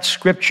all of that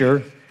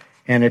scripture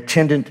and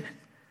attendant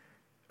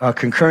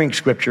concurring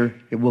scripture,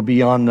 it will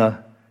be on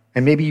the,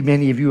 and maybe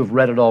many of you have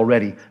read it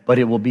already, but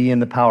it will be in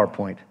the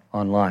PowerPoint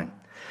online.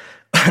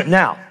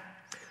 Now,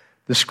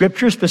 the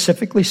scripture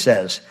specifically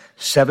says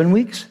 7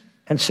 weeks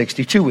and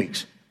 62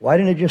 weeks. Why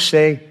didn't it just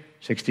say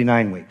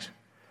 69 weeks?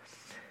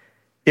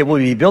 It will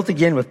be built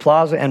again with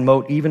plaza and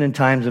moat even in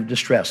times of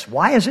distress.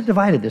 Why is it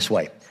divided this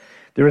way?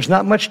 There is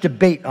not much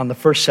debate on the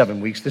first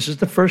 7 weeks. This is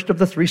the first of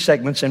the 3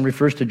 segments and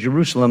refers to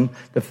Jerusalem.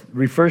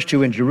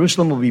 In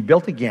Jerusalem will be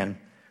built again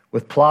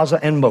with plaza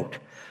and moat.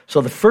 So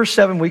the first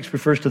 7 weeks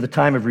refers to the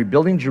time of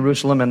rebuilding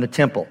Jerusalem and the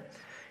temple.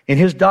 In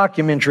his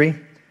documentary,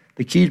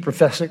 The Key to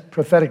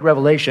Prophetic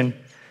Revelation,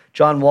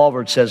 John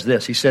Walvoord says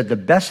this. He said, the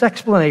best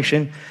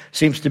explanation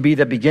seems to be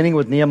that beginning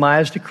with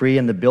Nehemiah's decree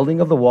and the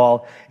building of the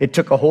wall, it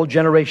took a whole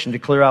generation to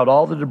clear out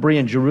all the debris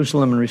in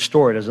Jerusalem and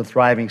restore it as a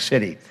thriving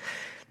city.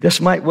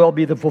 This might well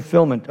be the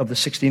fulfillment of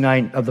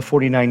the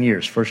 49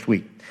 years, first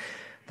week.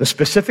 The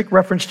specific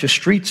reference to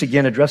streets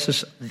again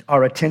addresses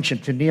our attention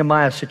to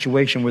Nehemiah's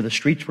situation where the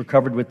streets were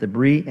covered with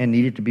debris and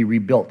needed to be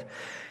rebuilt.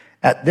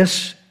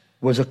 This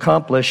was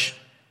accomplished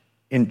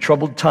in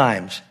troubled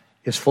times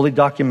is fully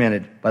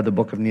documented by the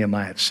book of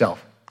Nehemiah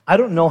itself. I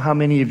don't know how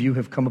many of you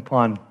have come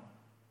upon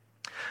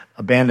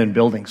abandoned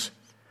buildings,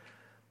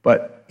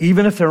 but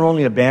even if they're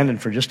only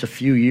abandoned for just a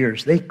few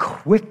years, they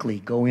quickly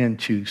go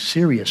into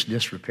serious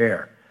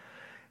disrepair.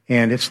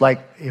 And it's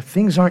like if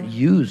things aren't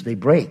used, they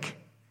break.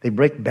 They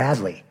break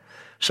badly.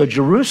 So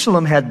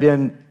Jerusalem had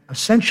been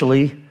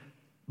essentially,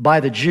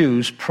 by the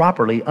Jews,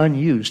 properly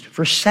unused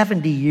for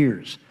 70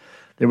 years.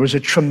 There was a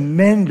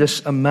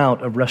tremendous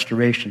amount of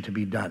restoration to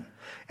be done.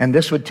 And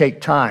this would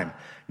take time.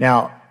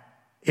 Now,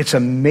 it's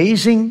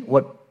amazing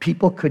what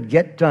people could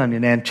get done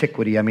in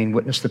antiquity. I mean,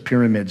 witness the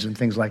pyramids and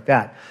things like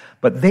that.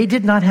 But they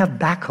did not have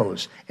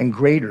backhoes and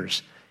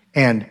graders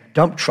and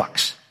dump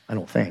trucks, I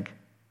don't think.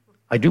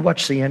 I do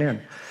watch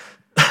CNN.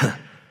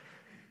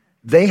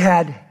 They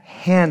had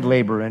hand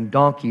labor and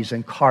donkeys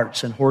and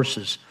carts and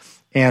horses.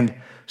 And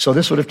so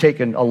this would have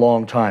taken a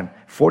long time.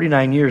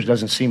 49 years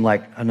doesn't seem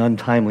like an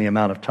untimely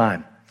amount of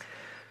time.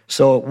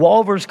 So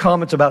Walvoord's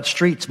comments about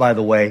streets, by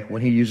the way,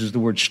 when he uses the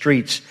word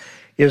streets,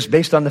 is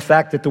based on the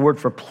fact that the word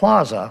for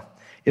plaza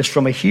is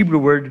from a Hebrew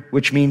word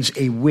which means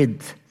a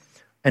width,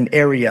 an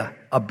area,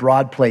 a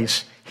broad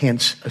place,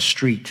 hence a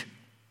street.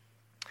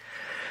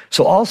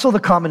 So also the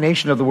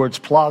combination of the words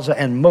plaza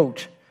and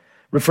moat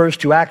refers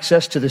to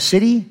access to the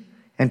city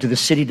and to the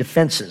city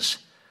defenses.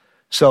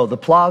 So the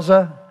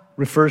plaza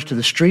refers to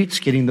the streets,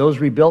 getting those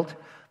rebuilt.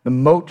 The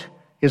moat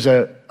is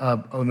an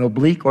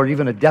oblique or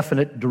even a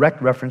definite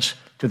direct reference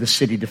to the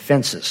city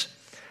defenses.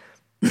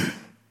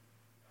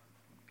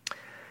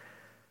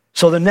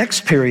 So the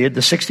next period,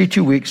 the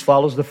 62 weeks,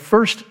 follows the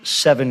first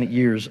 7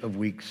 years of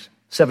weeks.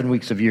 7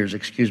 weeks of years,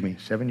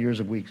 7 years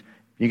of weeks.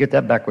 You get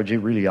that backwards, you're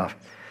really off.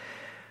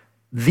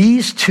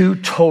 These two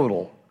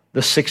total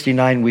the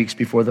 69 weeks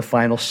before the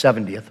final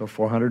 70th, or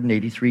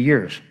 483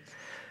 years.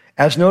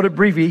 As noted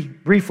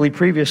briefly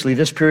previously,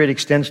 this period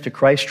extends to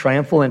Christ's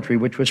triumphal entry,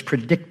 which was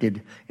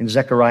predicted in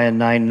Zechariah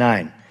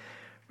 9:9.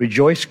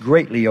 Rejoice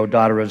greatly, O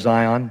daughter of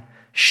Zion.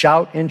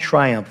 Shout in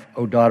triumph,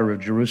 O daughter of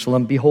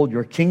Jerusalem. Behold,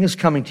 your king is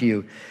coming to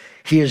you.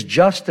 He is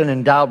just and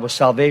endowed with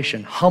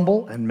salvation,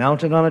 humble and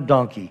mounted on a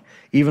donkey,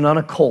 even on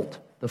a colt,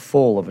 the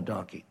foal of a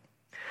donkey.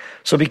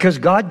 So because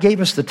God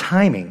gave us the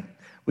timing,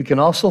 we can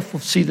also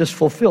see this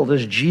fulfilled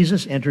as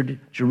Jesus entered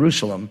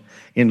Jerusalem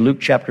in Luke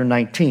chapter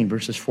 19,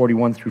 verses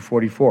 41 through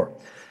 44.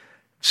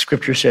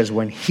 Scripture says,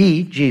 when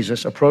he,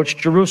 Jesus, approached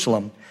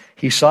Jerusalem,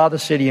 he saw the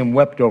city and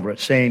wept over it,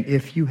 saying,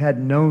 if you had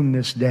known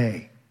this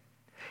day,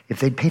 if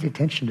they'd paid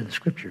attention to the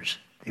Scriptures,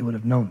 they would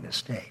have known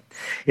this day.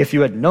 If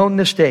you had known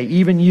this day,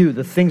 even you,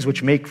 the things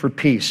which make for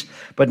peace.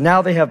 But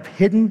now they have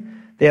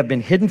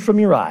been hidden from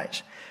your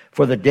eyes.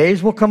 For the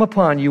days will come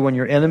upon you when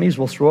your enemies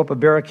will throw up a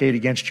barricade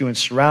against you and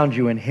surround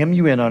you and hem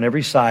you in on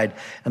every side,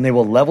 and they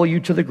will level you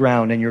to the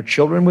ground and your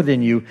children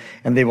within you,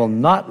 and they will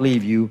not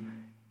leave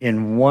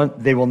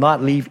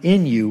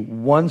in you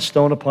one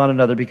stone upon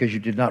another, because you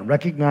did not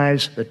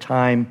recognize the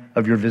time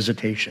of your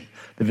visitation,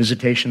 the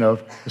visitation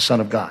of the Son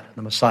of God,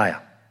 the Messiah.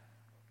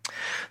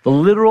 The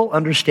literal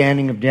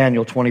understanding of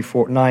Daniel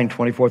 9,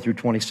 24 through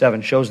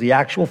 27 shows the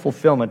actual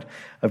fulfillment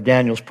of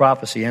Daniel's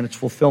prophecy and its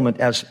fulfillment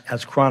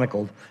as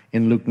chronicled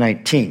in Luke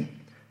 19.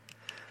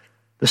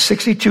 The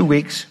 62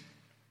 weeks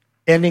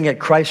ending at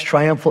Christ's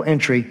triumphal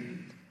entry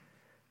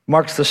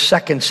marks the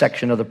second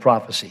section of the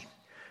prophecy.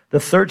 The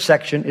third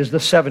section is the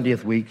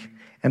 70th week,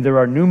 and there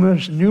are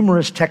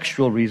numerous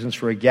textual reasons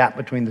for a gap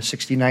between the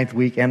 69th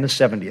week and the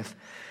 70th.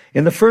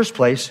 In the first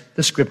place,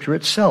 the Scripture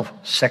itself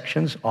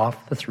sections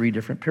off the three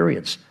different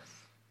periods.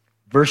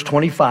 Verse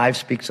 25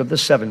 speaks of the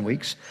 7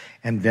 weeks,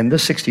 and then the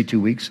 62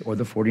 weeks, or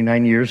the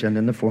 49 years, and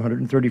then the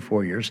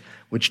 434 years,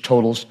 which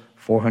totals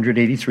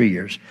 483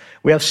 years.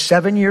 We have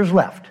 7 years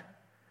left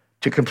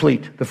to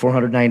complete the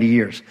 490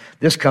 years.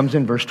 This comes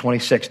in verse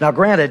 26. Now,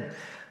 granted,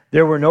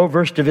 there were no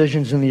verse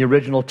divisions in the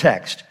original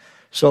text,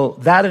 so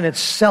that in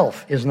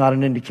itself is not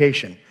an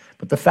indication.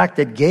 But the fact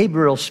that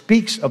Gabriel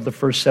speaks of the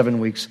first 7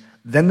 weeks,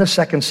 then the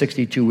second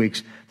 62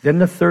 weeks, then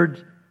the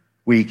third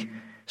week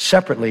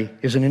separately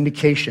is an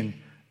indication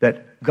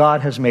that God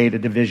has made a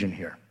division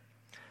here.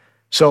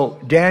 So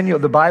Daniel,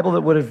 the Bible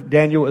that would have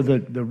Daniel,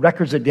 the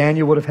records that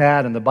Daniel would have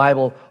had, and the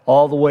Bible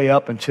all the way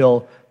up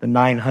until the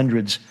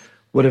 900s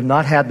would have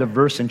not had the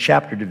verse and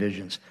chapter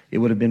divisions. It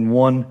would have been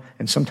one,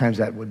 and sometimes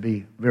that would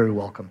be very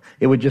welcome.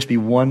 It would just be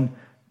one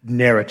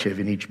narrative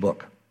in each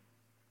book.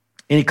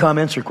 Any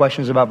comments or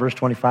questions about verse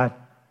 25?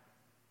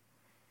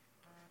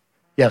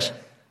 Yes.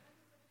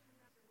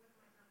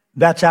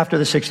 That's after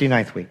the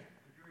 69th week.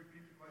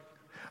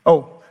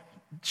 Oh,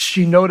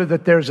 she noted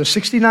that there's a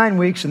 69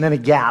 weeks and then a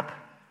gap,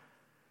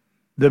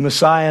 the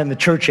Messiah and the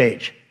church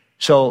age.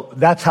 So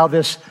that's how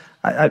this,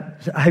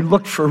 I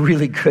looked for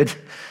really good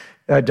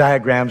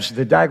diagrams.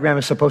 The diagram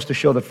is supposed to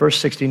show the first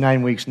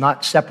 69 weeks,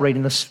 not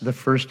separating the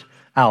first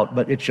out,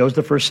 but it shows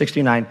the first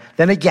 69,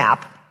 then a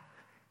gap,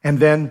 and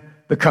then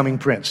the coming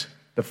prince,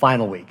 the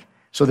final week.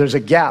 So there's a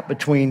gap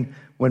between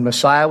when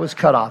Messiah was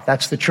cut off,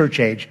 that's the church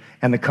age,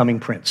 and the coming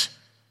prince,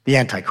 the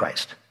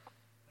Antichrist.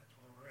 That's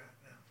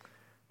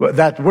where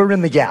we're at now. We're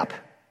in the gap.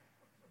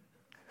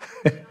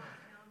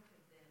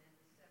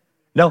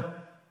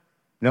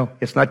 No,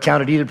 it's not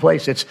counted either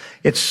place.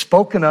 It's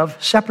spoken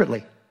of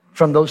separately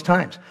from those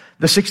times.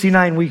 The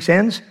 69 weeks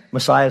ends,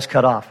 Messiah is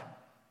cut off.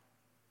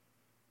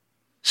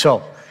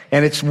 So,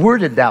 and it's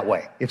worded that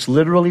way. It's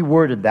literally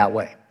worded that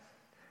way.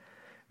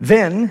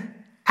 Then,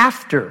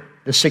 after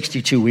the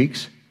 62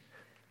 weeks,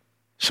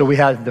 so we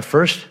have the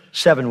first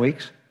 7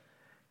 weeks,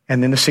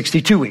 and then the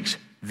 62 weeks.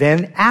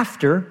 Then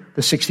after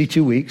the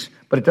 62 weeks,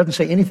 but it doesn't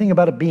say anything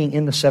about it being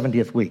in the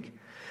 70th week,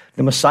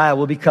 the Messiah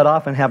will be cut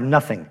off and have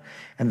nothing.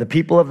 And the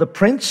people of the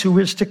prince who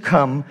is to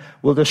come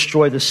will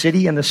destroy the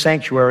city and the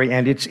sanctuary,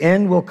 and its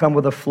end will come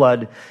with a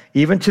flood.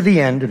 Even to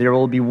the end, there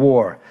will be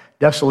war.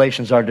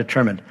 Desolations are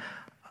determined.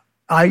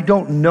 I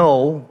don't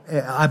know.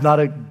 I'm not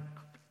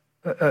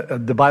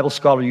the Bible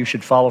scholar you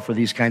should follow for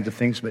these kinds of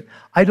things, but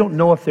I don't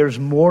know if there's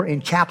more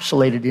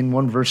encapsulated in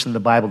one verse in the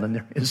Bible than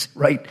there is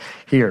right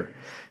here.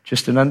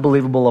 Just an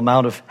unbelievable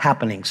amount of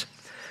happenings.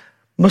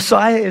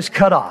 Messiah is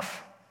cut off.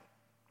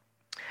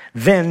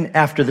 Then,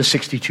 after the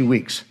 62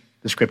 weeks,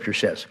 the Scripture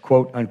says,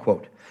 quote,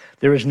 unquote,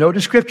 there is no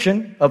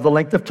description of the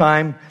length of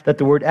time that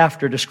the word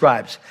after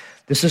describes.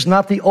 This is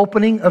not the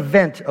opening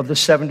event of the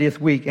 70th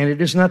week, and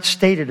it is not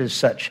stated as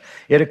such.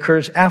 It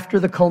occurs after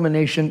the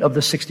culmination of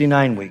the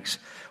 69 weeks.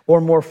 Or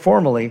more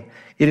formally,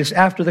 it is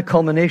after the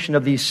culmination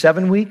of these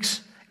 7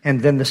 weeks and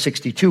then the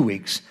 62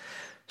 weeks.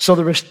 So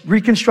the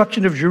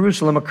reconstruction of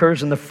Jerusalem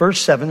occurs in the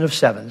first 7 of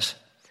sevens.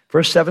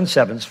 First 7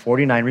 sevens,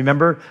 49.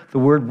 Remember, the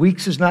word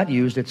weeks is not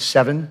used. It's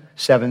 7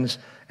 sevens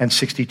and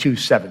 62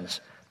 sevens.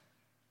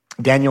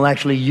 Daniel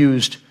actually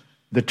used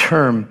the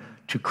term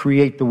to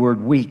create the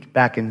word week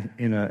back in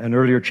an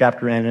earlier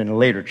chapter and in a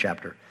later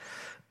chapter.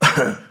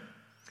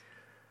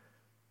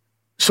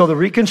 So the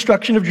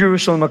reconstruction of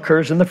Jerusalem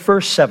occurs in the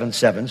first 7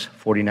 sevens,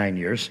 49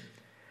 years.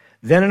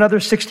 Then another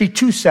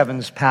 62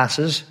 sevens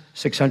passes,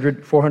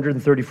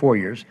 434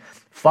 years.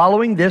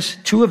 Following this,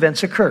 2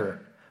 events occur.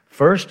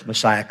 First,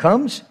 Messiah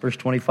comes, verse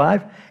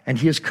 25, and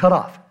he is cut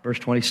off, verse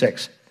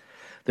 26.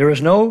 There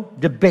is no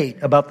debate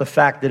about the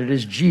fact that it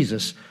is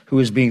Jesus who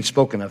is being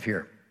spoken of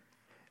here.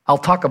 I'll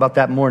talk about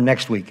that more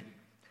next week.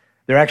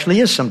 There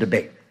actually is some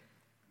debate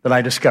that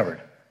I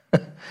discovered.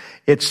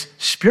 It's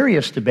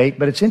spurious debate,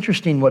 but it's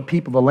interesting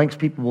the lengths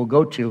people will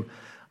go to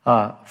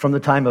from the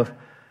time of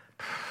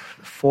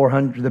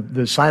 400,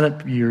 the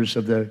silent years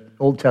of the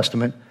Old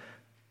Testament,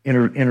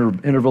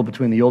 interval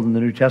between the Old and the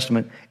New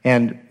Testament,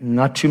 and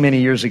not too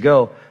many years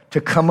ago,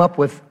 to come up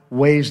with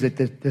ways that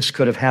this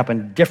could have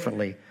happened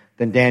differently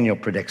than Daniel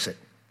predicts it.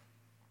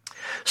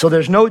 So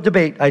there's no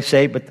debate, I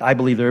say, but I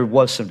believe there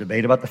was some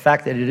debate about the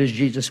fact that it is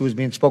Jesus who is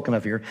being spoken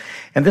of here.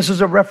 And this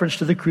is a reference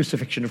to the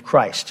crucifixion of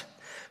Christ.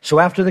 So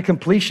after the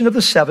completion of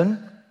the 7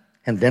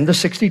 and then the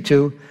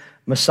 62,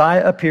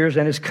 Messiah appears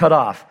and is cut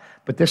off.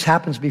 But this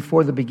happens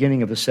before the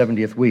beginning of the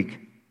 70th week.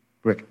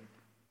 Rick,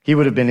 he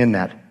would have been in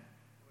that.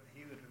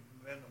 He would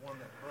have been the one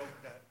that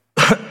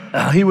broke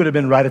that. He would have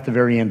been right at the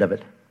very end of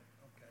it.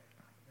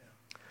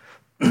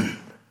 Okay.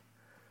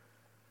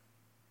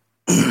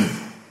 Yeah.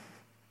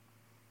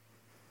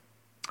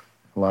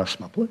 Lost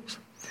my place.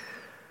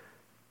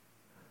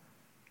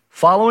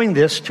 Following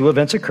this, 2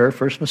 events occur.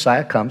 First,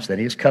 Messiah comes, then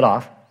he is cut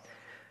off.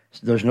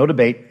 So there's no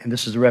debate, and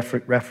this is a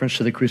reference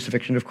to the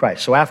crucifixion of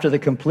Christ. So after the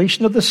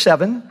completion of the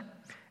 7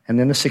 and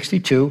then the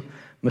 62,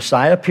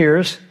 Messiah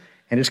appears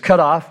and is cut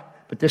off,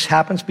 but this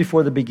happens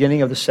before the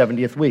beginning of the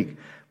 70th week.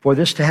 For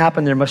this to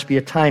happen, there must be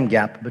a time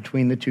gap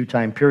between the 2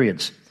 time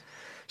periods.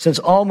 Since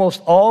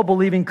almost all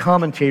believing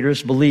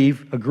commentators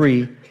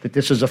agree that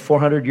this is a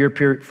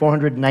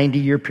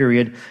 490-year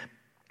period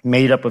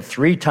made up of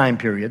 3 time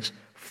periods,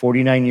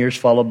 49 years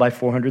followed by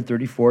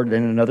 434,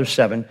 then another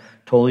 7,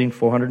 totaling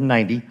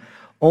 490.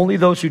 Only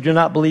those who do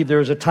not believe there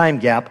is a time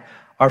gap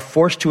are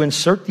forced to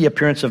insert the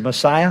appearance of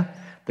Messiah,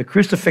 the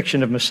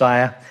crucifixion of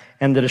Messiah,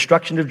 and the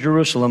destruction of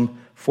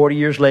Jerusalem 40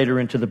 years later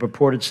into the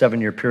purported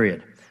 7-year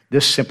period.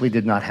 This simply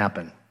did not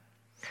happen.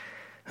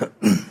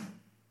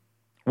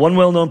 One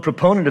well-known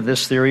proponent of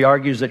this theory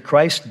argues that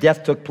Christ's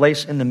death took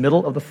place in the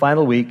middle of the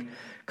final week,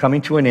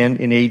 coming to an end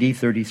in AD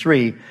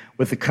 33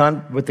 with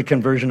the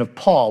conversion of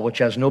Paul, which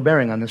has no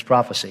bearing on this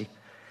prophecy.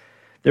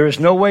 There is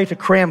no way to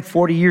cram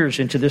 40 years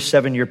into this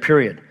 7-year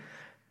period.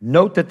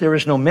 Note that there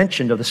is no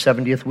mention of the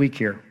 70th week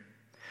here.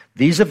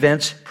 These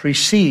events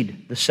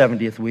precede the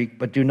 70th week,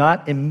 but do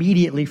not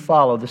immediately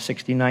follow the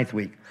 69th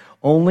week.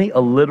 Only a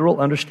literal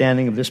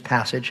understanding of this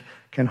passage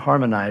can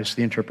harmonize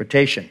the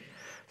interpretation.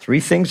 3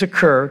 things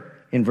occur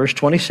in verse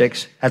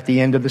 26 at the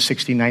end of the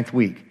 69th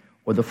week,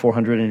 or the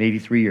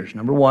 483 years.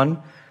 Number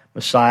 1,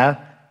 Messiah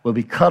will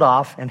be cut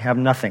off and have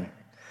nothing.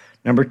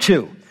 Number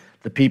 2,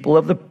 the people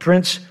of the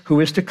prince who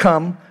is to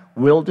come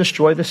will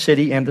destroy the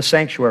city and the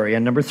sanctuary.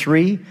 And number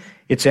 3,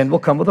 its end will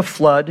come with a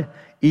flood.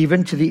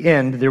 Even to the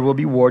end, there will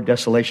be war.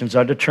 Desolations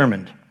are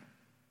determined.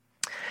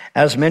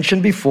 As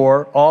mentioned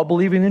before, all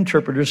believing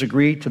interpreters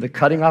agree to the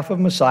cutting off of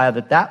Messiah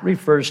that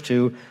refers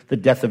to the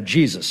death of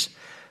Jesus.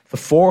 The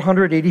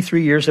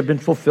 483 years have been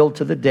fulfilled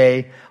to the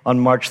day on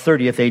March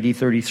 30th, AD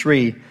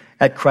 33,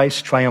 at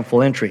Christ's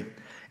triumphal entry.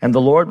 And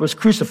the Lord was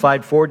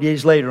crucified 4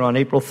 days later on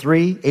April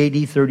 3,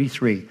 AD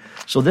 33.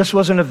 So this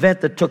was an event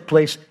that took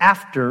place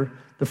after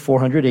the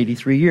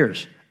 483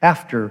 years,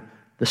 after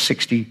the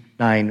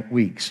 69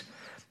 weeks,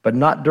 but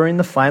not during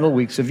the final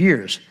weeks of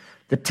years.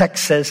 The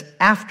text says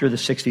after the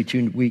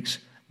 62 weeks,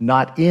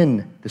 not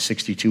in the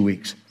 62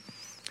 weeks.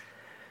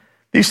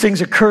 These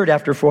things occurred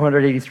after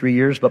 483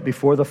 years, but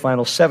before the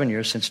final 7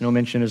 years, since no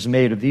mention is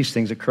made of these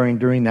things occurring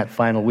during that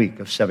final week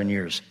of 7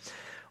 years.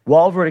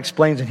 Walvoord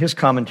explains in his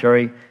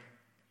commentary,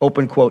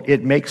 open quote,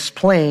 it makes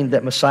plain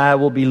that Messiah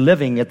will be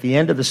living at the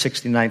end of the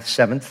 69th,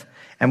 7th,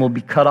 and will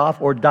be cut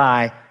off or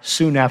die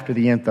soon after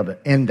the end of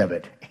it,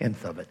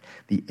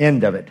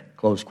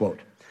 close quote.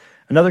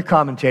 Another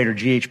commentator,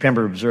 G.H.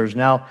 Pember, observes,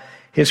 now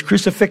his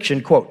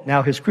crucifixion took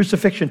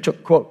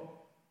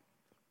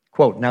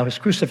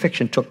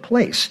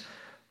place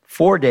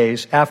 4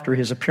 days after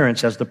his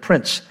appearance as the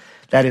prince.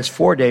 That is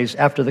 4 days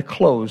after the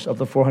close of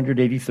the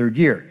 483rd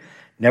year.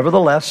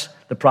 Nevertheless,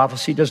 the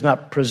prophecy does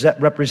not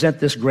represent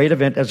this great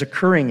event as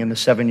occurring in the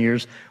 7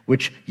 years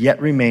which yet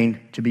remained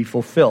to be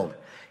fulfilled.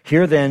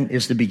 Here then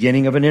is the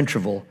beginning of an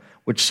interval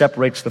which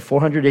separates the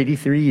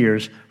 483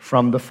 years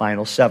from the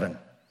final 7.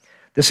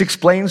 This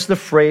explains the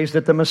phrase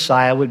that the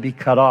Messiah would be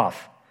cut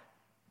off.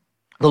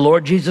 The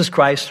Lord Jesus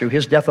Christ, through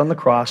his death on the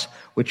cross,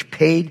 which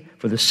paid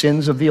for the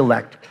sins of the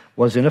elect,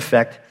 was in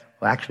effect,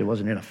 well, actually it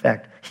wasn't in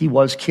effect, he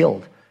was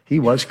killed. He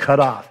was cut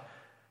off.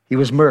 He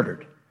was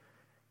murdered.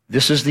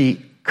 This is the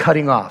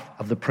cutting off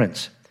of the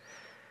prince.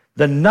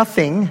 The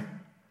nothing,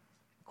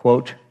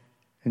 quote,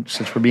 and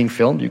since we're being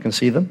filmed, you can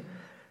see them,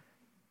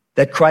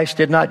 that Christ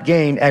did not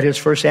gain at his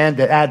first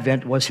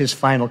advent was his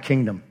final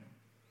kingdom.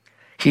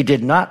 He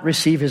did not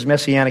receive his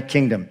messianic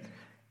kingdom,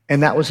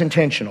 and that was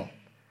intentional.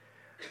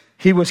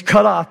 He was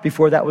cut off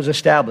before that was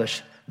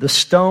established. The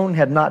stone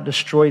had not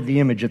destroyed the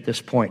image at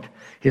this point.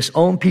 His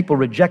own people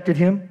rejected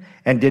him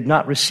and did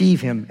not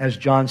receive him, as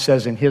John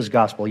says in his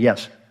gospel.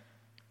 Yes.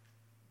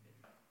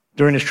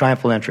 During his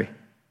triumphal entry.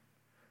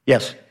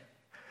 Yes.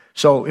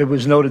 So it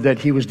was noted that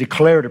he was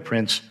declared a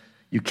prince.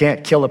 You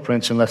can't kill a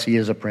prince unless he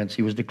is a prince.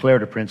 He was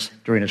declared a prince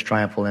during his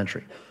triumphal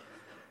entry.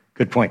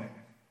 Good point.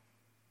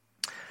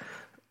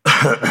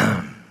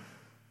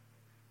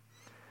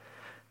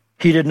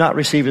 he did not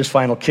receive his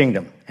final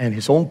kingdom, and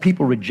his own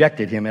people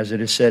rejected him, as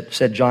it is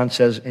said John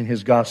says in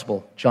his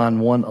gospel, John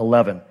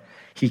 1:11.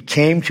 He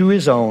came to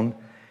his own,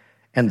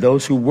 and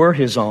those who were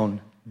his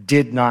own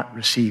did not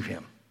receive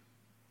him.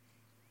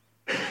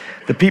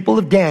 The people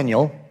of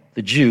Daniel,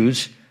 the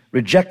Jews,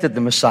 rejected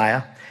the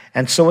Messiah,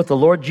 and so at the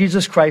Lord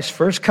Jesus Christ's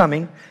first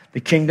coming, the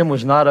kingdom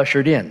was not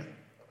ushered in.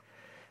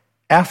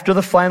 After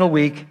the final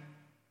week,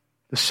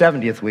 the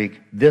 70th week,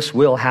 this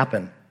will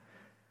happen.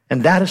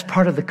 And that is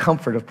part of the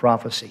comfort of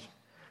prophecy.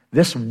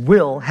 This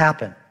will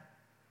happen.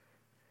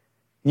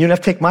 You don't have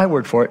to take my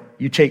word for it.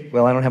 You take,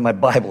 well, I don't have my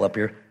Bible up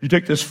here. You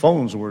take this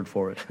phone's word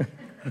for it.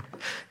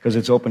 Because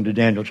it's open to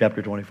Daniel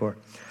chapter 24.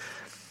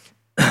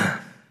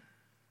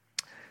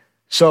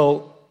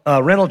 So,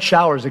 Reynold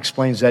Showers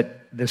explains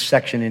this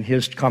section in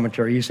his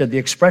commentary. He said, the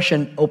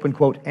expression, open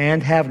quote,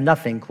 and have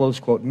nothing, close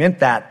quote, meant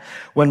that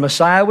when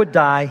Messiah would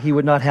die, he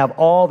would not have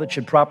all that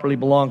should properly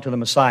belong to the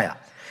Messiah.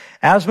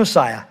 As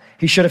Messiah,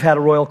 he should have had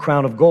a royal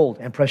crown of gold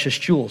and precious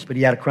jewels, but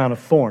he had a crown of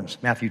thorns,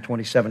 Matthew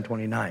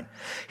 27:29.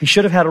 He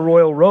should have had a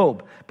royal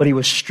robe, but he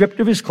was stripped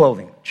of his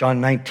clothing,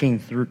 John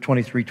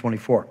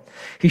 19:23-24.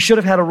 He should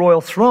have had a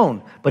royal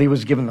throne, but he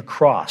was given the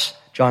cross,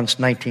 John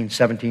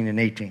 19:17 and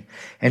 18.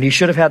 And he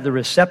should have had the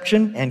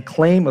reception and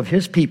claim of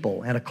his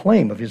people,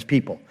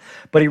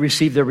 but he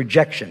received their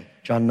rejection,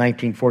 John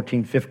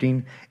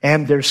 19:14-15,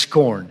 and their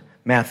scorn,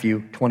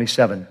 Matthew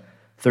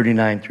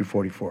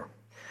 27:39-44.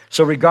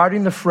 So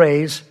regarding the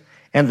phrase,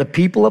 and the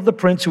people of the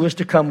prince who is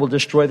to come will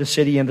destroy the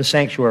city and the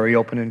sanctuary,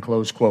 open and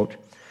close quote,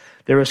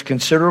 there is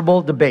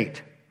considerable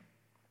debate.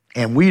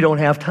 And we don't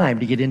have time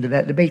to get into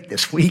that debate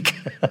this week.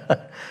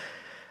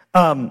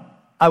 I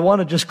want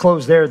to just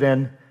close there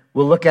then.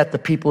 We'll look at the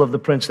people of the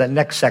prince, that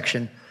next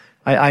section.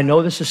 I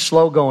know this is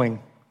slow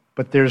going,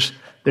 but there's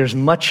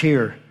much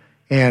here,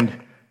 and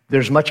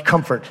there's much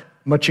comfort,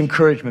 much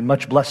encouragement,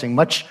 much blessing,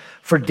 much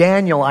for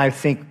Daniel, I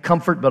think,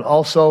 comfort, but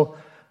also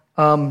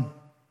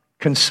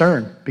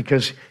concern,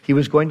 because he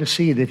was going to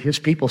see that his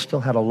people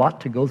still had a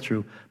lot to go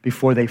through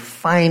before they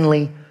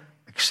finally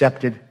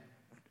trusted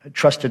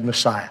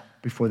Messiah,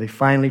 before they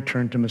finally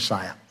turned to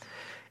Messiah.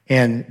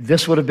 And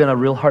this would have been a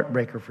real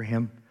heartbreaker for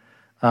him,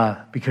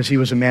 because he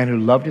was a man who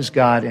loved his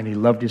God and he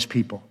loved his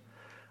people.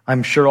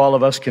 I'm sure all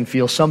of us can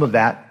feel some of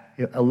that,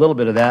 a little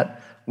bit of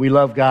that. We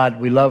love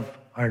God, we love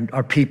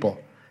our people.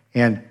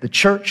 And the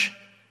church,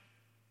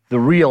 the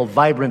real,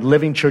 vibrant,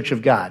 living church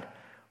of God,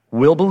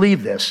 will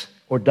believe this,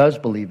 or does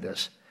believe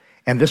this.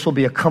 And this will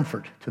be a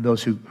comfort to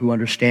those who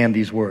understand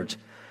these words.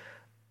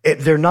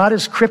 They're not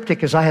as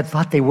cryptic as I had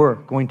thought they were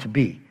going to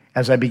be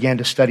as I began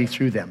to study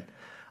through them.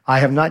 I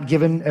have not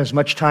given as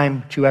much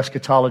time to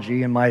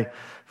eschatology in my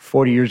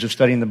 40 years of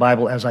studying the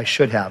Bible as I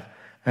should have.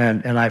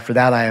 And for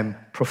that I am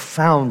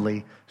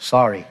profoundly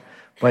sorry.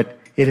 But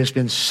it has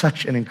been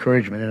such an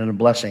encouragement and a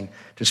blessing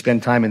to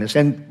spend time in this.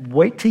 And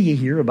wait till you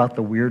hear about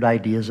the weird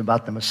ideas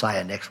about the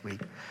Messiah next week.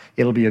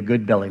 It'll be a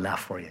good belly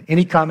laugh for you.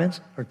 Any comments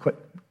or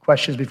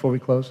questions before we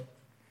close?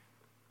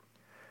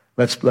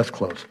 Let's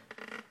close.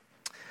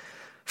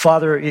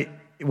 Father,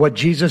 what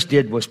Jesus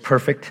did was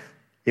perfect.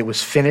 It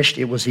was finished.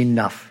 It was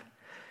enough.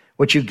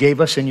 What you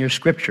gave us in your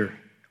scripture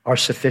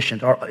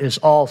is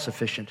all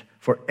sufficient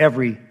for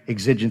every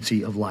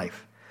exigency of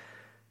life.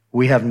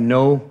 We have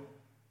nothing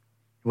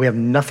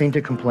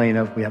to complain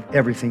of. We have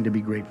everything to be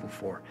grateful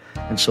for.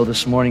 And so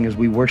this morning, as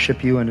we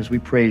worship you and as we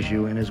praise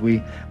you and as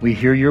we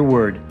hear your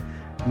word,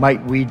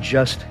 might we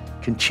just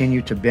continue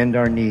to bend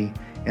our knee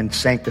and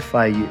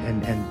sanctify you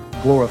and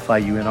glorify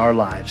you in our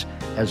lives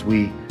as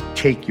we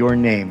take your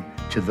name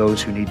to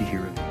those who need to hear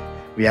of you.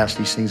 We ask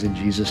these things in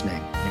Jesus'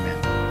 name.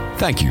 Amen.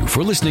 Thank you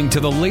for listening to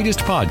the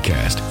latest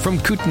podcast from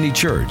Kootenai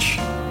Church.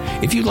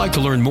 If you'd like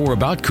to learn more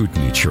about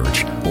Kootenai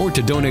Church or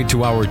to donate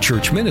to our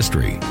church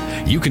ministry,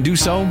 you can do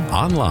so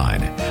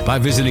online by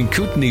visiting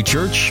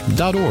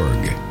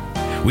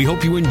kootenaichurch.org. We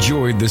hope you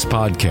enjoyed this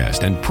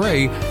podcast and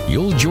pray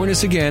you'll join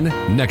us again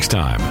next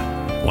time.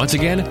 Once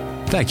again,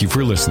 thank you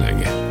for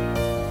listening.